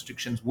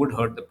restrictions would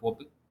hurt the poor.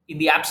 In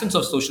the absence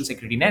of social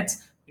security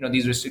nets,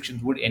 these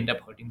restrictions would end up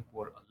hurting the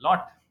poor a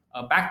lot.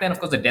 Back then, of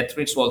course, the death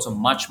rates were also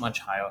much, much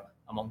higher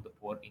among the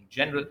poor in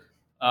general.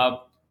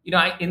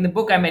 In the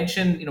book I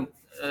mentioned,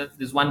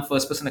 there's one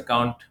first-person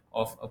account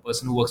of a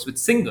person who works with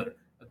Singer,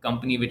 a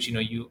company which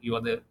you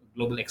are the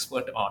global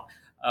expert on.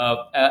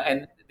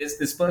 And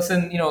this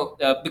person,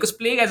 because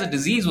plague as a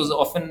disease was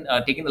often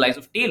taking the lives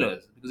of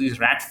tailors, because these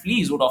rat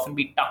fleas would often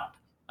be tucked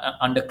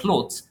under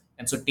clothes.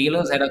 And so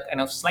tailors had a kind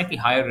of slightly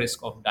higher risk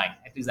of dying.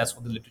 At least that's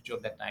what the literature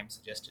of that time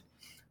suggested.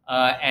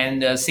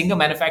 And Singer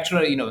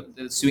manufacturer,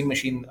 the sewing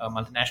machine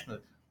multinational,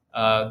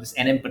 this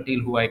N.M. Patel,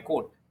 who I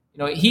quote,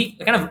 he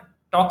kind of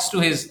talks to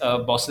his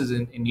bosses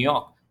in New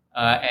York,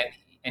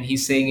 and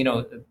he's saying,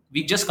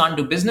 we just can't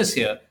do business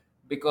here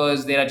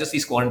because there are just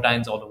these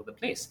quarantines all over the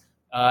place.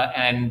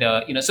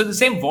 So the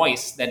same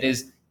voice, that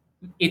is,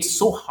 it's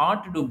so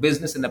hard to do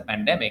business in the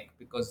pandemic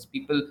because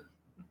people,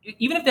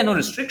 even if there are no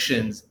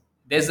restrictions,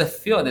 there's the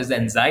fear, there's the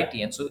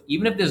anxiety. And so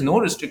even if there's no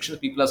restrictions,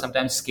 people are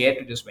sometimes scared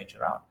to just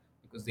venture out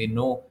because they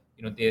know,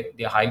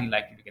 they're highly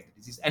likely to get the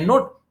disease. And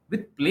note,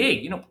 with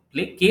plague,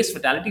 plague case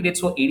fatality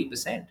rates were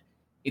 80%.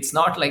 It's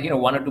not like, 1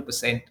 or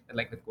 2%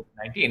 like with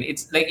COVID-19.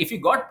 It's like if you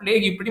got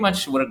plague, you pretty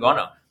much were a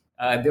goner.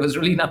 There was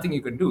really nothing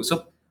you could do.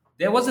 So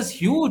there was this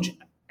huge,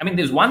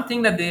 there's one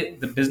thing that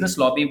the business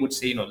lobby would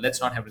say, let's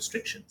not have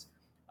restrictions.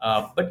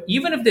 But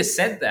even if they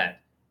said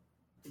that,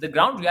 the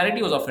ground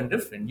reality was often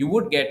different. You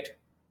would get,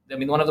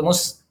 one of the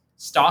most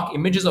stark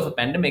images of a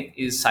pandemic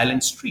is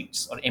silent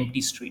streets or empty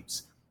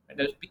streets.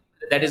 Right?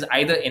 That is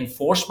either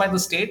enforced by the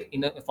state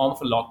in a form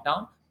of a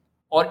lockdown,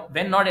 or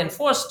when not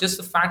enforced, just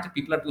the fact that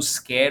people are too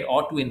scared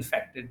or too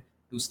infected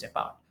to step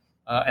out.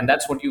 And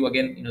that's what you,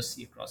 again,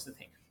 see across the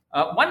thing.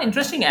 One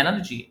interesting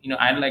analogy,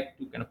 I'd like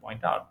to kind of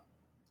point out.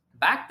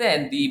 Back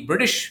then, the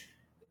British,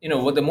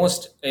 were the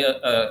most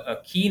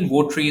keen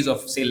votaries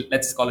of, say,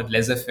 let's call it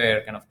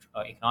laissez-faire kind of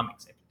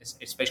economics,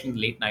 especially in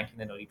the late 19th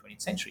and early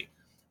 20th century.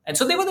 And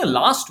so they were the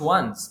last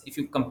ones, if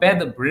you compare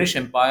the British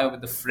Empire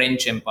with the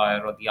French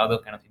Empire or the other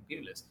kind of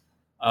imperialists,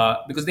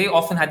 because they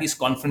often had these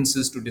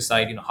conferences to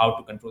decide, how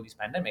to control these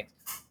pandemics.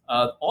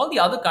 All the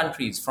other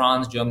countries,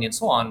 France, Germany, and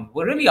so on,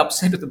 were really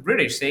upset with the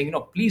British, saying,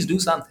 please do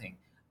something.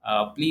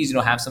 Please,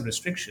 have some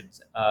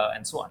restrictions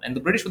and so on. And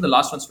the British were the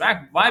last ones to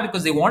act. Why?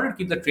 Because they wanted to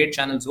keep the trade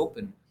channels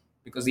open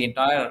because the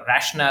entire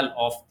rationale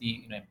of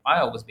the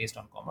empire was based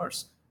on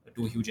commerce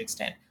to a huge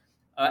extent.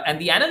 And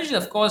the analogy,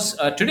 of course,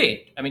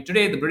 today, I mean,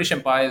 today the British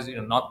Empire is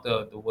not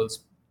the world's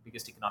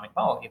biggest economic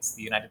power. It's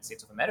the United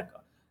States of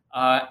America.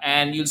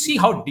 And you'll see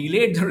how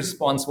delayed the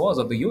response was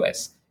of the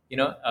US,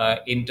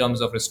 in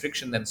terms of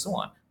restrictions and so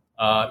on.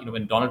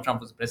 When Donald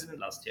Trump was president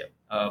last year,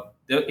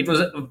 it was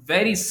a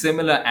very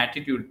similar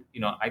attitude,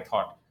 I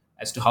thought,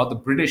 as to how the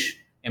British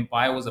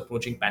Empire was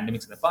approaching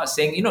pandemics in the past,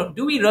 saying,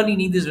 do we really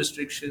need these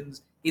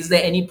restrictions? Is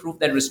there any proof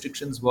that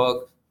restrictions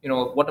work?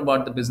 What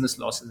about the business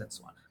losses and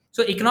so on?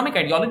 So economic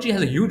ideology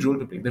has a huge role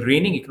to play. The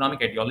reigning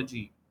economic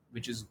ideology,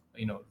 which is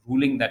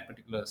ruling that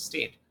particular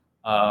state,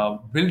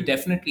 will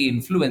definitely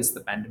influence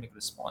the pandemic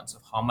response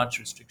of how much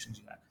restrictions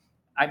you have.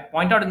 I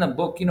point out in the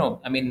book,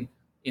 I mean,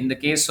 in the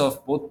case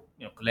of both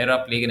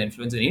cholera, plague, and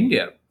influenza in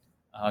India,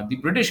 the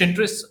British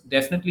interests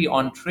definitely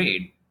on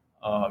trade,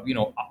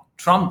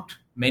 trumped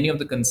many of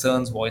the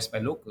concerns voiced by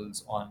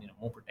locals on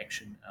more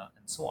protection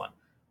and so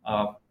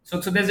on. So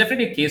there's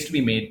definitely a case to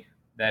be made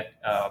that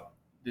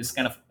this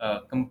kind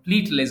of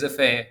complete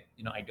laissez-faire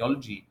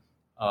ideology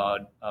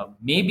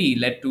maybe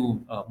led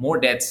to more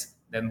deaths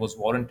than was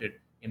warranted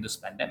in those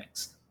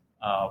pandemics.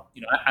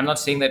 I'm not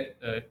saying that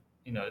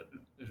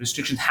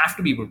restrictions have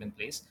to be put in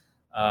place,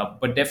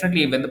 but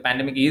definitely when the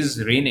pandemic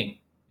is reigning,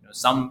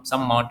 some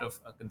amount of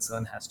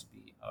concern has to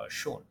be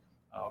shown,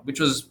 which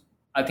was,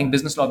 I think,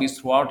 business lobbies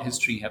throughout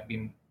history have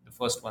been the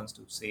first ones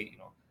to say,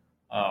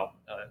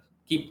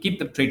 keep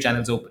the trade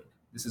channels open.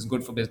 This is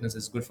good for business,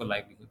 it's good for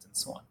livelihoods, and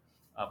so on.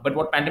 But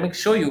what pandemics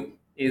show you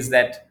is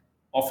that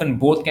often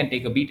both can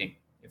take a beating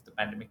if the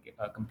pandemic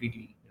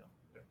completely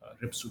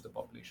rips through the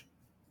population.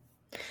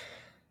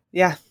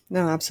 Yeah,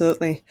 no,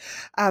 absolutely.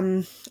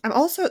 I'm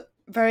also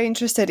very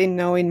interested in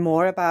knowing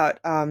more about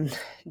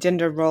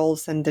gender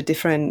roles and the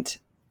different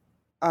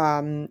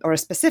or a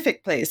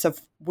specific place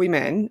of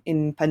women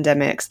in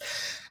pandemics.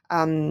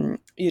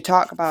 You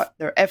talk about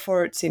their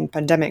efforts in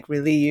pandemic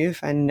relief,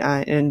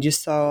 and you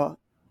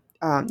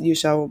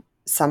show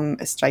some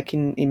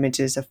striking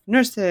images of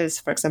nurses,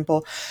 for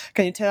example.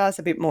 Can you tell us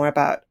a bit more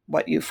about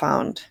what you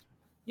found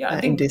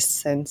in this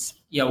sense?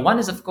 Yeah, one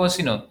is, of course,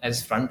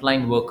 as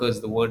frontline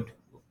workers, the word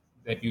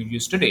that you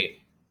use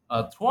today.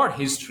 Throughout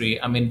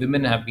history, I mean,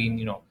 women have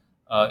been,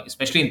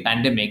 especially in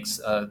pandemics,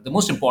 the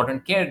most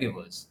important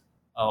caregivers.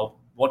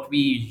 What we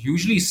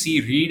usually see,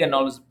 read, and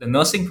all is the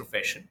nursing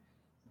profession.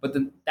 But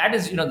that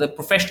is, the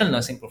professional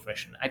nursing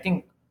profession. I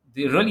think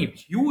the really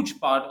huge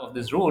part of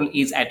this role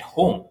is at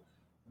home,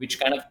 which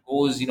kind of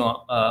goes,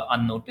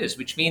 unnoticed,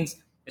 which means,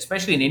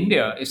 especially in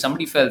India, if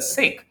somebody fell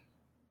sick,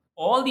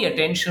 all the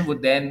attention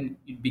would then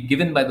be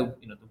given by the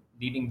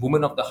leading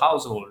woman of the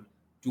household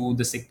to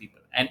the sick people.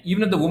 And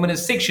even if the woman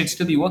is sick, she'd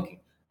still be working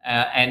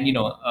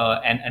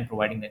and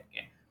providing that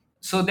care.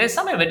 So there's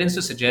some evidence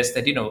to suggest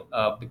that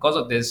because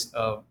of this,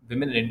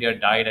 women in India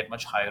died at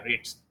much higher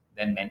rates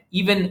than men,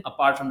 even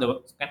apart from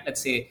the,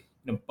 let's say,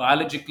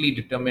 biologically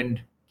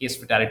determined case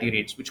fatality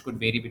rates, which could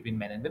vary between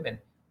men and women.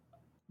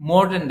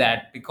 More than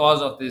that,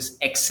 because of this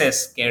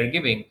excess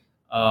caregiving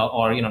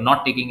or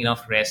not taking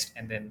enough rest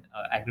and then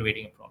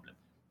aggravating a problem.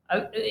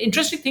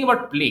 Interesting thing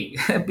about plague,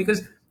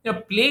 because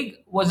plague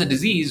was a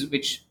disease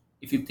which,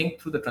 if you think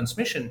through the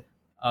transmission,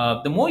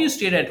 the more you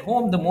stayed at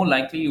home, the more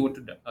likely you were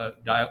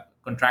to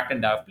contract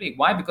and die of plague.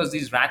 Why? Because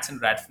these rats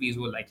and rat fleas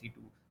were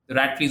the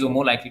rat fleas were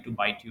more likely to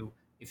bite you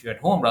if you're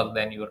at home rather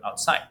than you're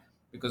outside,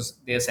 because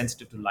they're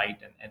sensitive to light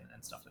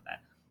and stuff like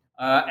that.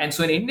 And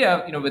so in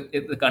India, with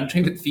the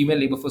country with female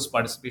labor force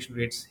participation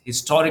rates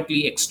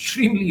historically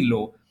extremely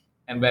low,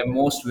 and where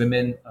most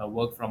women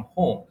work from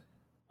home,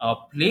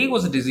 plague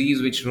was a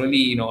disease which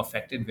really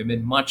affected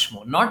women much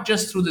more, not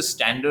just through the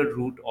standard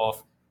route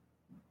of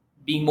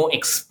being more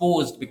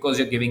exposed because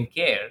you're giving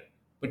care,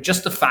 but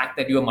just the fact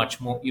that you're much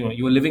more,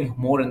 you're living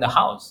more in the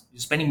house, you're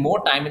spending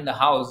more time in the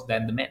house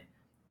than the men,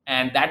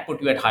 and that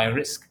put you at higher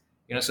risk.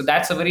 So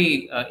that's a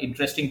very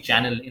interesting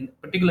channel in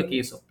particular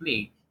case of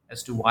plague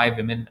as to why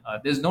women.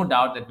 There's no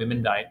doubt that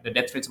women died. The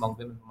death rates among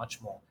women were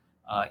much more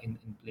in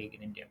plague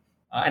in India.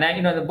 And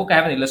in the book, I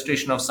have an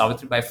illustration of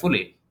Savitribai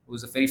Phule, who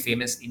was a very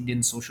famous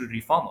Indian social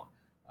reformer.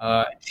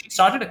 She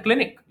started a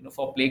clinic,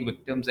 for plague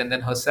victims, and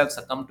then herself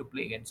succumbed to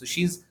plague. And so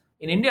she's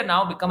in India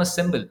now become a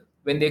symbol.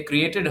 When they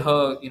created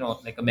her,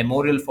 like a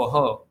memorial for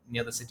her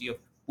near the city of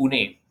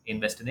Pune in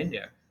Western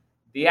India,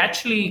 they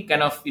actually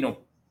kind of,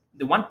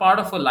 the one part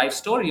of her life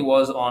story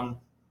was on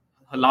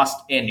her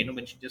last end,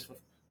 when she just a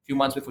few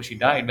months before she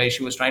died, where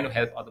she was trying to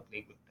help other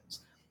plague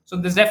victims. So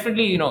there's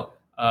definitely,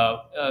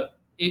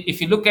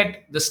 if you look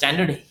at the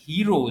standard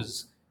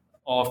heroes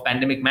of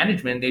pandemic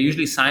management, they're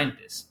usually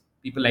scientists,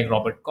 people like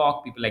Robert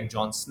Koch, people like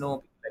John Snow,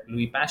 people like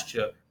Louis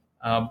Pasteur.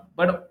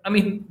 But I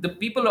mean, the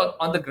people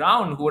on the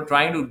ground who are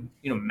trying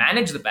to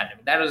manage the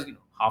pandemic, that was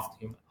half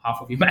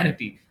of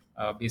humanity,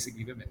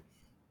 basically women.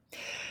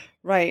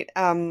 Right.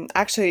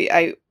 Actually,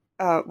 I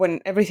when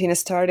everything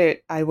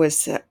started, I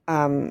was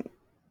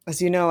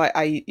as you know,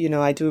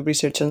 I do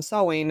research on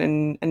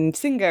sewing and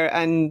Singer,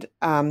 and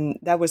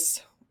that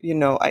was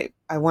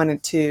I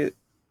wanted to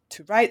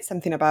to write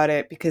something about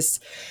it, because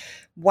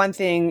one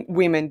thing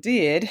women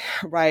did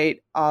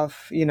right at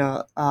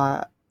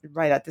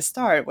the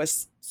start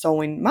was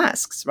sewing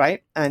masks,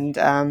 right? And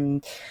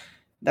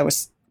that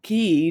was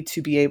key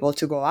to be able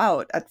to go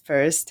out at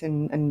first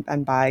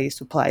and buy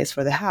supplies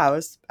for the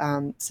house.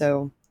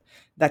 So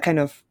that kind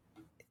of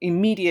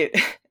immediate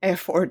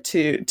effort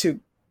to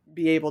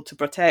be able to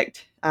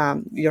protect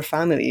your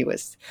family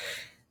was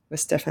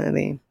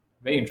definitely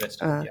very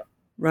interesting.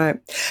 Right.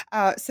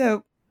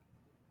 So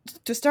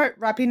to start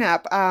wrapping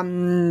up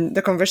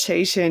the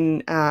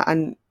conversation,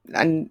 and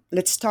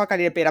let's talk a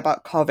little bit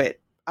about COVID.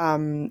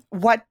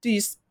 What do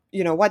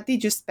what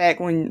did you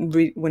expect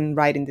when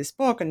writing this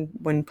book and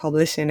when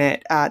publishing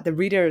it? The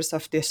readers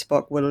of this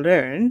book will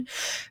learn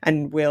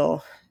and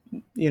will,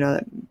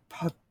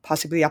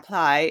 possibly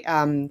apply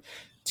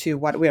to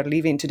what we are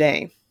living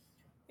today.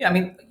 Yeah, I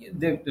mean,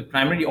 the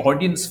primary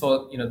audience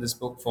for this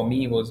book for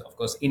me was, of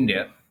course,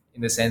 India,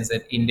 in the sense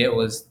that India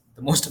was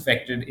the most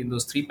affected in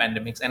those three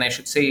pandemics. And I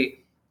should say,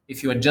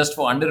 if you adjust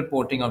for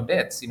underreporting of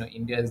deaths,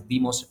 India is the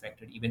most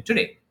affected even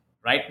today.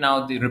 Right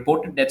now, the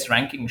reported deaths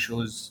ranking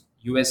shows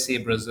USA,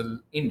 Brazil,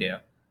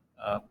 India.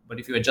 But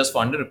if you adjust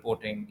for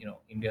underreporting,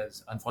 India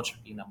is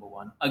unfortunately number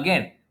one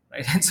again,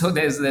 right? And so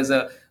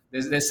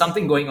there's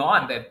something going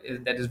on that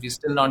is we're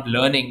still not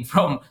learning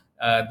from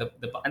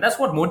and that's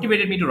what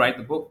motivated me to write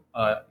the book,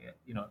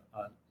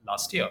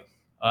 last year.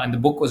 And the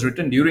book was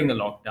written during the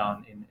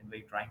lockdown in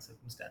very trying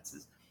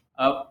circumstances.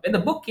 When the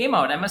book came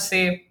out, I must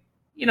say,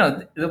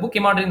 the book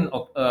came out in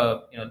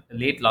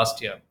late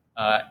last year,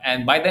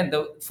 and by then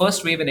the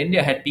first wave in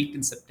India had peaked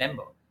in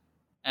September,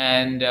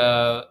 and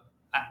the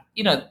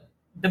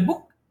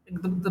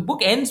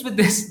book ends with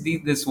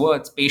this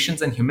words,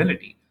 patience and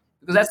humility,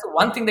 because that's the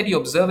one thing that you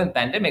observe in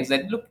pandemics,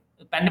 that look,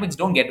 pandemics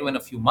don't get to in a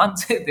few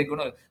months. They're going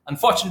to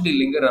unfortunately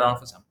linger around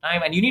for some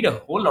time, and you need a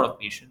whole lot of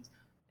patience.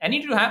 And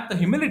you need to have the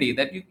humility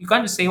that you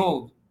can't just say,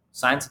 oh,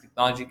 science and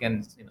technology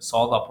can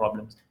solve our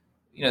problems.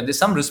 There's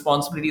some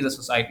responsibility the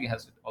society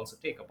has to also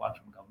take, apart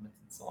from governments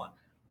and so on.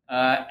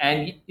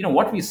 And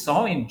what we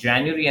saw in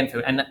January and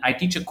February, and I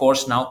teach a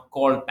course now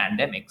called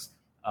Pandemics,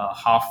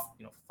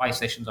 5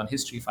 sessions on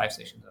history, 5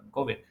 sessions on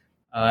COVID.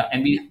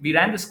 And we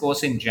ran this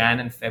course in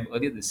Jan and Feb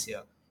earlier this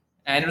year.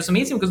 And it was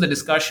amazing because the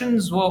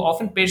discussions were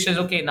often pitched as,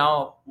 okay,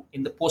 now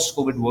in the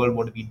post-COVID world,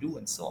 what do we do,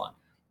 and so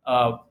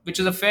on, which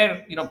is a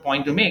fair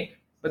point to make.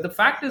 But the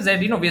fact is that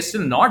we're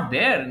still not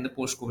there in the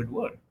post-COVID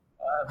world.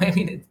 I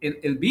mean,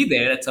 it'll be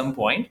there at some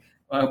point,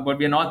 but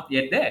we're not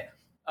yet there.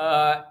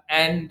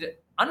 And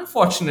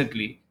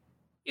unfortunately,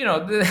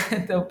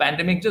 the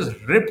pandemic just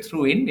ripped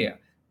through India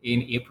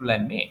in April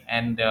and May,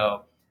 and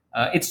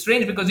it's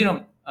strange because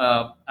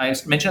I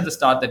mentioned at the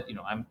start that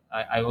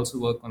I also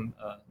work on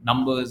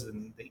numbers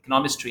and the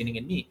economist training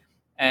in me,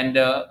 and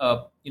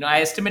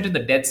I estimated the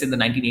deaths in the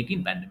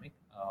 1918 pandemic.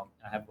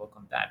 I have worked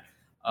on that,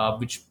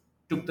 which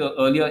took the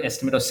earlier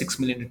estimate of 6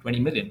 million to 20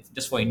 million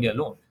just for India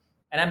alone,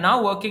 and I'm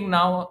now working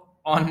on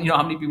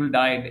how many people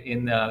died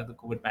in the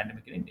COVID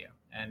pandemic in India,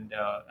 and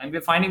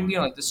we're finding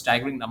the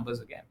staggering numbers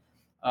again.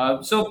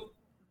 So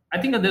I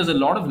think that there's a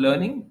lot of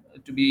learning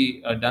to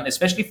be done,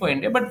 especially for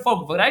India, but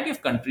for a variety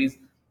of countries,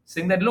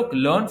 saying that, look,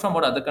 learn from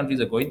what other countries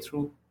are going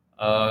through.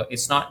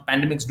 It's not,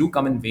 pandemics do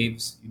come in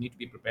waves. You need to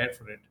be prepared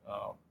for it.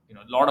 A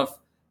lot of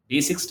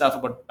basic stuff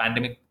about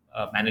pandemic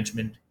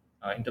management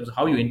in terms of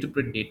how you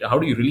interpret data, how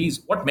do you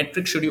release, what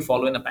metrics should you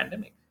follow in a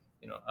pandemic?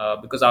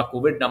 Because our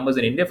COVID numbers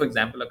in India, for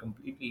example, are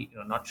completely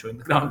not showing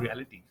the ground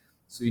reality.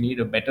 So you need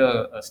a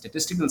better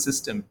statistical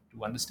system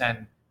to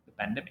understand the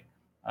pandemic.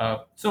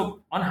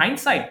 So on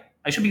hindsight,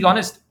 I should be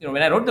honest,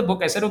 when I wrote the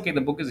book, I said, okay,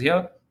 the book is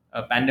here.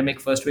 Pandemic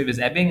first wave is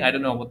ebbing. I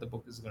don't know what the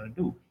book is going to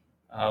do.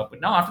 But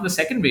now after the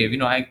second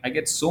wave, I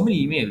get so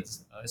many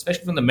emails,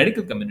 especially from the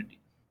medical community.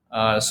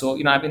 So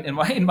I've been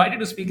invited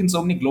to speak in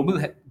so many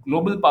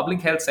global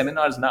public health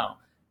seminars now,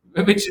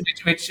 which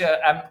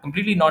I'm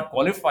completely not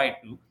qualified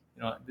to.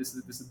 This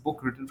is a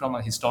book written from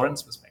a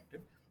historian's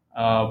perspective.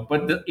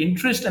 But the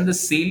interest and the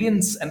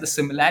salience and the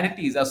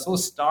similarities are so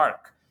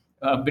stark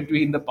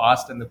between the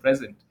past and the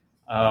present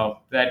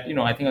that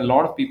I think a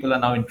lot of people are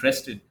now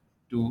interested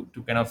to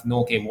kind of know,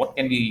 okay,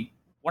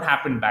 what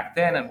happened back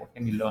then, and what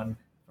can we learn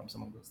from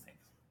some of those things.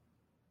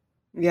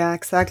 Yeah,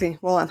 exactly.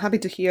 Well, I'm happy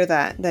to hear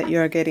that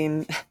you're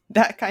getting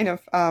that kind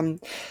of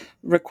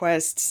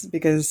requests,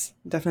 because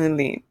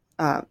definitely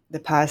the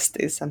past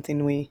is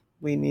something we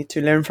need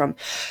to learn from.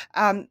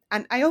 And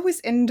I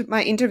always end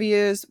my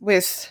interviews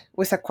with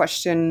a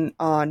question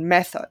on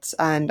methods.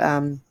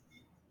 And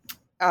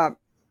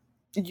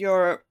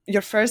your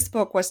first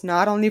book was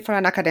not only for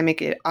an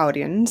academic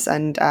audience,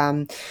 and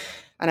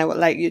I would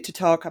like you to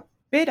talk a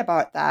bit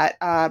about that,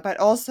 but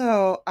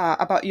also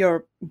about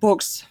your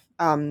book's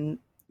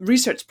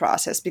research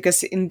process,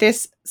 because in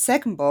this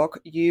second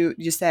book, you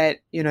said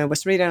it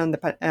was written on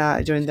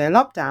during the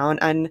lockdown,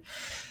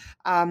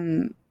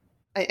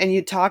 and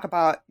you talk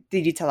about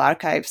digital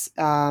archives,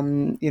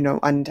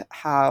 and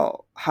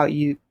how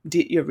you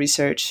did your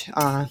research,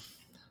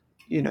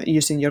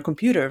 using your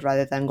computer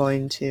rather than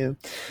going to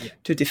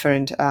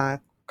different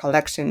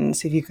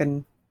collections. If you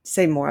can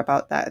say more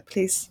about that,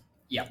 please.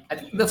 Yeah, I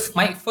think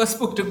my first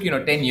book took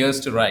 10 years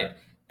to write,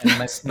 and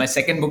my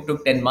second book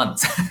took 10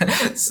 months.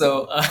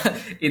 So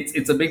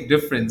it's a big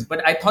difference.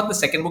 But I thought the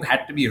second book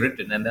had to be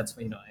written, and that's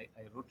why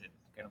I wrote it.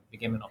 It kind of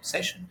became an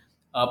obsession.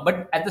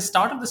 But at the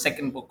start of the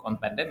second book on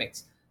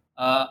pandemics,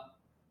 uh,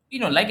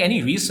 like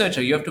any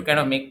researcher, you have to kind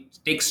of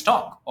take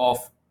stock of,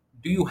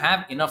 do you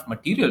have enough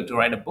material to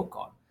write a book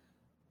on?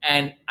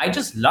 And I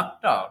just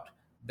lucked out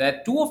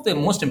that two of the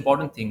most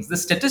important things, the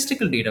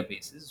statistical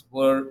databases,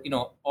 were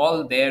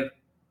all there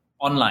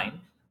online,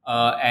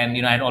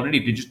 and I had already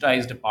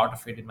digitized a part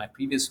of it in my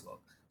previous work.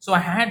 So I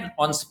had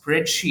on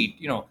spreadsheet,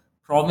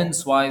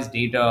 province-wise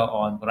data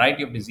on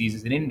variety of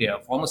diseases in India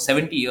for almost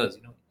 70 years,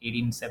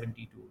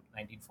 1870 to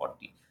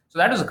 1940. So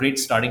that was a great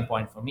starting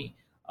point for me,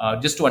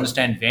 just to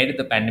understand where did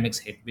the pandemics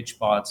hit, which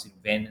parts,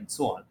 when, and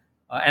so on.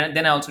 And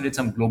then I also did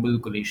some global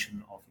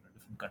collation of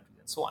different countries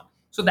and so on.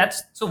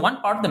 So one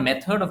part of the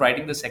method of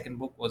writing the second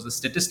book was the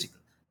statistical.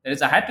 That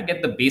is, I had to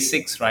get the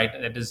basics right.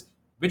 That is,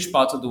 which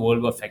parts of the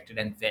world were affected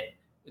and when.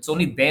 It's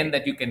only then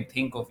that you can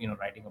think of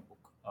writing a book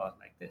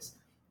like this.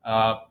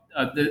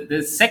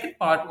 The second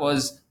part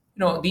was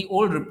the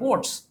old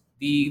reports,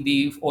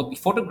 or the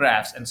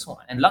photographs and so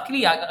on. And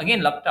luckily, I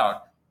again lucked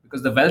out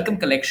because the Wellcome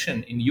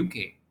collection in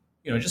UK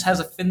just has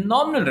a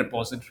phenomenal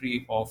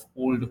repository of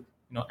old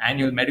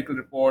annual medical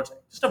reports,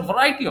 just a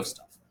variety of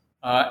stuff.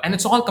 And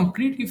it's all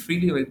completely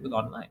freely available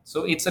online.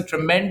 So it's a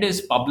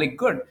tremendous public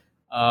good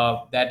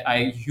that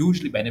I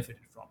hugely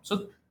benefited from.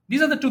 So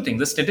these are the two things: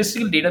 the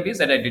statistical database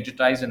that I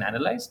digitized and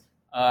analyzed,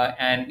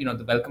 and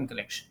the Wellcome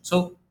collection.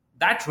 So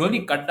that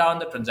really cut down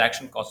the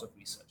transaction cost of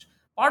research.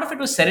 Part of it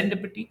was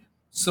serendipity.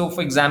 So,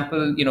 for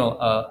example,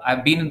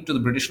 I've been into the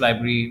British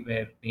Library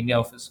where the India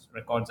Office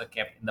records are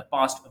kept in the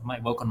past of my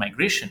work on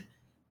migration.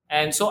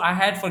 And so I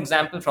had, for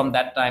example, from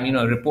that time,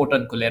 a report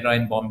on cholera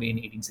in Bombay in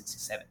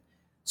 1867.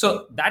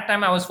 So that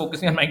time I was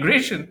focusing on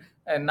migration,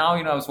 and now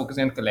I was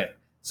focusing on cholera.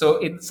 So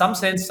in some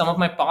sense, some of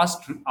my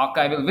past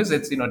archival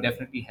visits,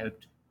 definitely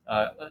helped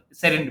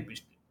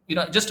serendipity.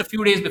 Just a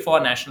few days before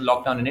national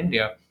lockdown in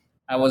India,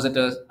 I was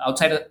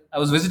I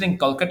was visiting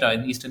Kolkata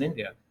in eastern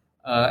India,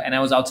 and I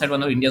was outside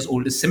one of India's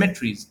oldest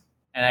cemeteries,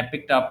 and I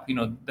picked up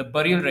the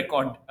burial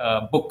record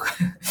book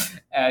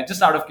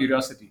just out of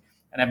curiosity,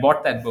 and I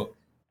bought that book.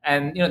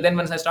 And then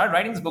once I started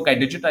writing this book, I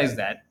digitized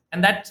that,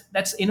 and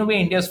that's in a way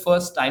India's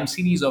first time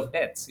series of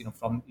deaths,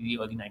 from the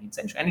early 19th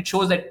century, and it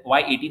shows that why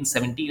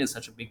 1817 is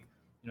such a big,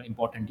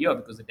 important year,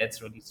 because the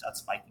deaths really start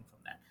spiking from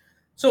that.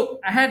 So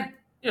I had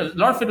a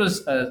lot of it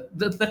was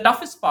the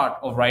toughest part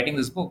of writing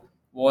this book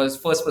was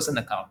first person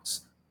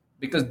accounts,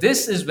 because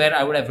this is where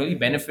I would have really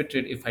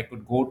benefited if I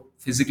could go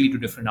physically to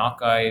different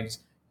archives,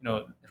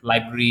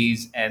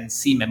 libraries, and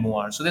see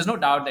memoirs. So there's no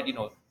doubt that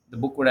the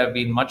book would have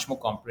been much more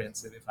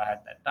comprehensive if I had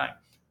that time.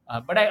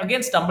 But I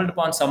again stumbled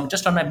upon some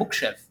just on my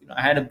bookshelf.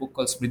 I had a book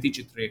called Smriti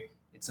Chitre.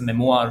 It's a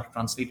memoir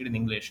translated in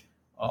English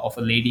of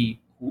a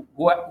lady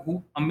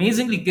who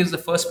amazingly gives the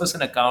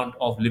first-person account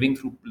of living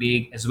through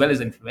plague as well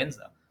as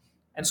influenza.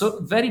 And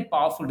so, very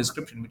powerful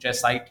description, which I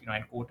cite,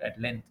 and quote at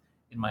length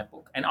in my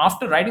book. And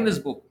after writing this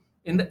book,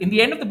 in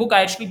the end of the book,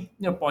 I actually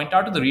point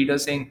out to the reader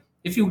saying,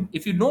 if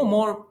you know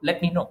more,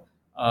 let me know.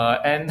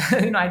 And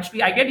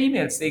actually, I get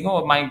emails saying,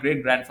 "Oh, my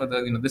great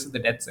grandfather, this is the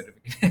death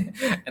certificate,"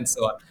 and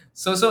so on.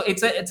 So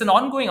it's an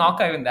ongoing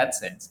archive in that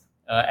sense.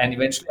 And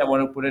eventually, I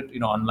want to put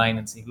it online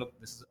and say, "Look,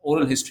 this is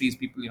oral histories,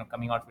 people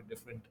coming out with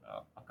different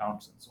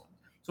accounts and so on."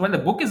 So when the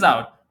book is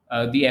out,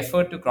 the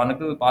effort to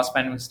chronicle past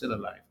pandemic is still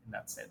alive in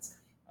that sense.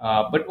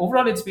 But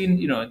overall, it's been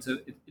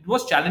it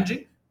was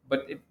challenging,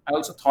 but I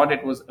also thought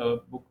it was a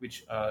book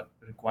which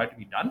required to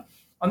be done.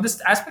 On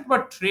this aspect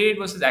about trade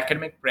versus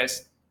academic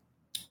press,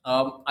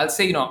 I'll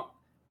say,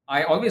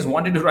 I always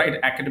wanted to write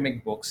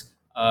academic books.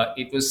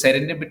 It was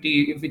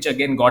serendipity, which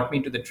again got me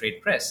into the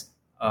trade press.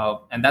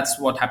 And that's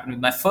what happened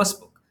with my first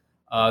book.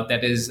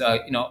 That is,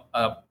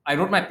 I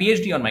wrote my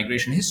PhD on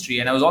migration history,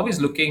 and I was always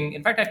looking.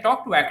 In fact, I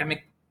talked to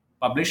academic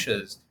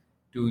publishers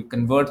to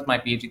convert my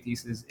PhD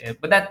thesis,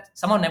 but that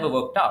somehow never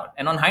worked out.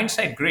 And on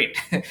hindsight, great.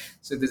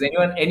 So if there's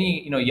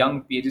any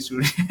young PhD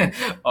student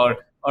or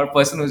a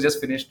person who's just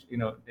finished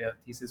their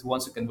thesis who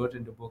wants to convert it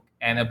into a book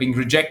and are being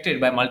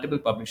rejected by multiple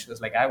publishers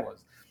like I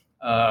was,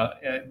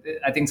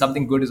 I think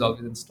something good is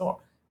always in store.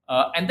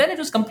 And then it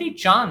was complete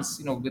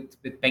chance,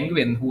 with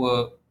Penguin,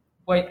 who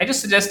I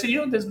just suggested,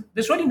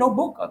 there's really no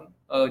book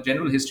on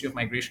general history of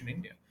migration in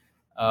India.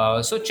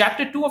 So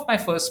chapter 2 of my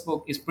first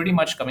book is pretty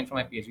much coming from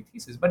my PhD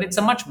thesis, but it's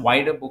a much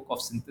wider book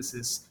of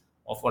synthesis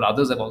of what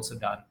others have also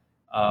done,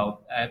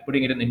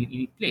 putting it in a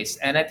unique place.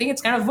 And I think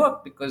it's kind of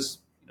worked because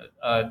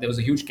there was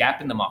a huge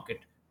gap in the market,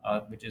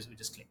 which is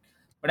clear.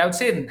 But I would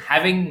say,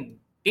 having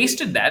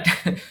tasted that,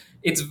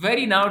 it's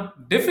very now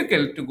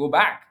difficult to go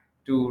back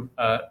to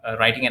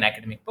writing an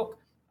academic book,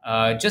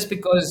 just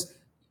because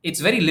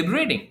it's very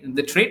liberating. In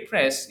the trade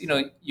press,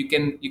 you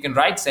can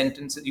write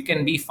sentences, you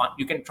can be fun,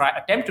 you can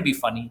attempt to be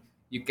funny,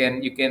 you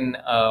can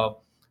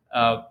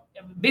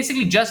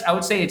basically just, I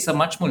would say it's a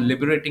much more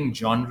liberating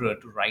genre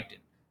to write in.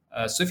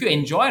 So if you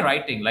enjoy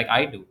writing like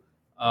I do,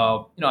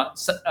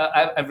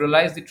 I've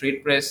realized the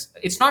trade press.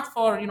 It's not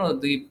for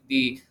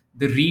the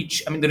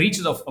reach. I mean, the reach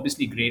is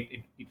obviously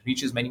great. It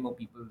reaches many more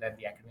people than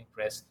the academic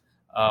press.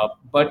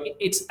 But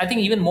it's, I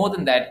think, even more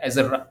than that. As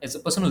a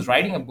person who's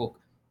writing a book,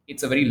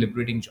 it's a very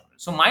liberating genre.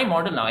 So my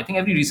model now, I think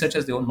every researcher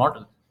has their own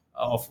model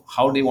of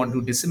how they want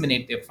to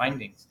disseminate their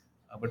findings.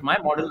 But my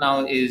model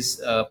now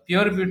is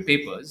peer-reviewed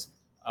papers,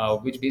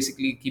 which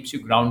basically keeps you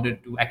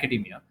grounded to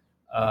academia,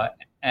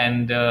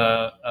 and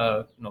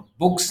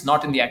books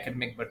not in the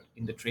academic but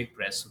in the trade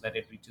press, so that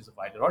it reaches a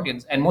wider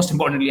audience. And most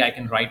importantly, I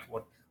can write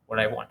what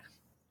I want.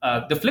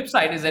 The flip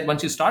side is that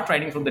once you start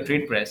writing from the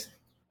trade press,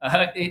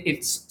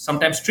 it's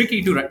sometimes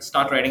tricky to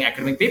start writing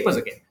academic papers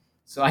again.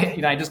 So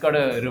I just got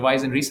to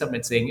revise and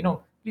resubmit saying,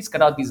 please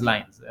cut out these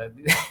lines.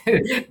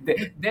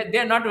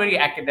 They're not very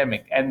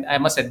academic, and I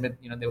must admit,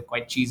 they were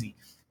quite cheesy.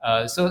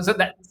 So that's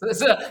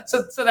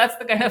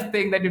the kind of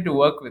thing that you have to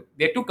work with.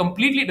 They're two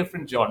completely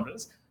different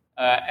genres,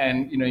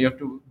 and you have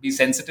to be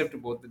sensitive to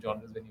both the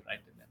genres when you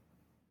write in them.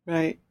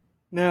 Right.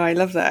 No, I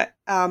love that.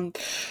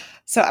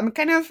 So I'm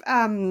kind of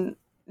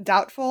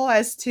doubtful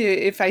as to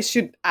if I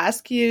should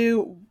ask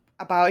you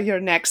about your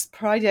next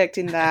project,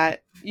 in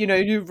that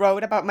you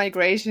wrote about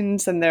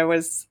migrations, and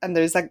there's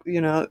like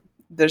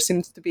there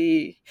seems to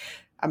be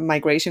a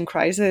migration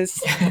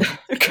crisis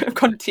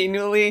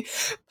continually,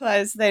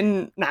 plus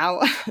then now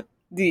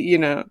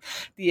the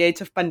age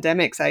of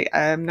pandemics.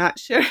 I'm not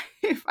sure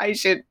if I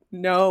should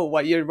know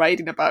what you're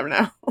writing about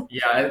now.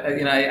 Yeah,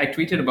 I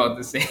tweeted about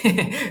this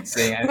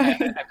saying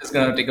I'm just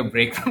going to take a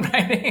break from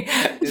writing.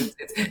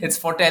 It's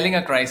foretelling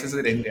a crisis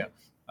in India.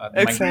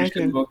 The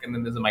migration book, and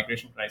then there's a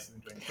migration crisis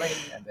in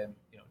 2020, and then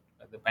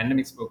the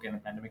pandemics book and the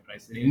pandemic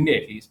crisis in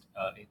India, at least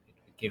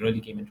it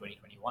really came in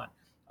 2021.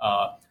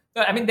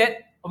 I mean,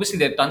 obviously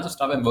there are tons of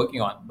stuff I'm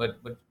working on, but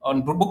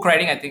on book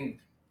writing, I think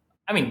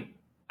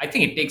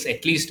it takes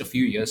at least a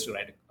few years to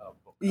write a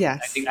book. Yes,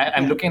 I think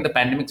I'm looking at the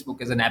pandemics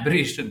book as an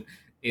aberration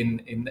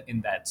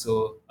in that.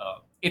 So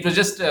it was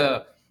just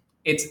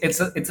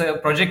it's a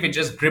project which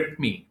just gripped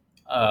me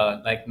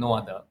like no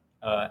other,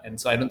 and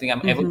so I don't think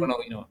I'm ever going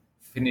to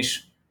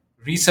finish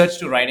research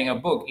to writing a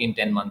book in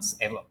 10 months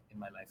ever in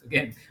my life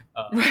again,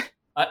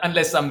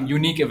 unless some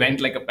unique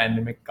event like a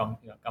pandemic comes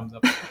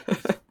up.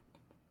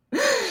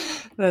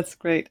 That's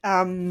great.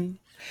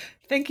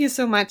 Thank you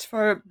so much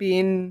for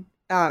being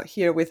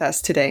here with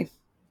us today.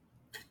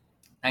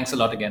 Thanks a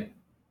lot again.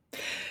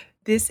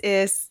 This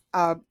is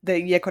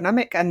the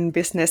Economic and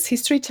Business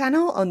History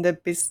channel on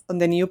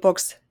the New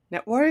Books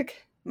Network.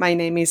 My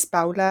name is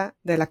Paula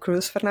de la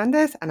Cruz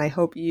Fernandez, and I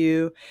hope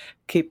you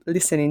keep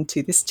listening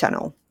to this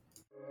channel.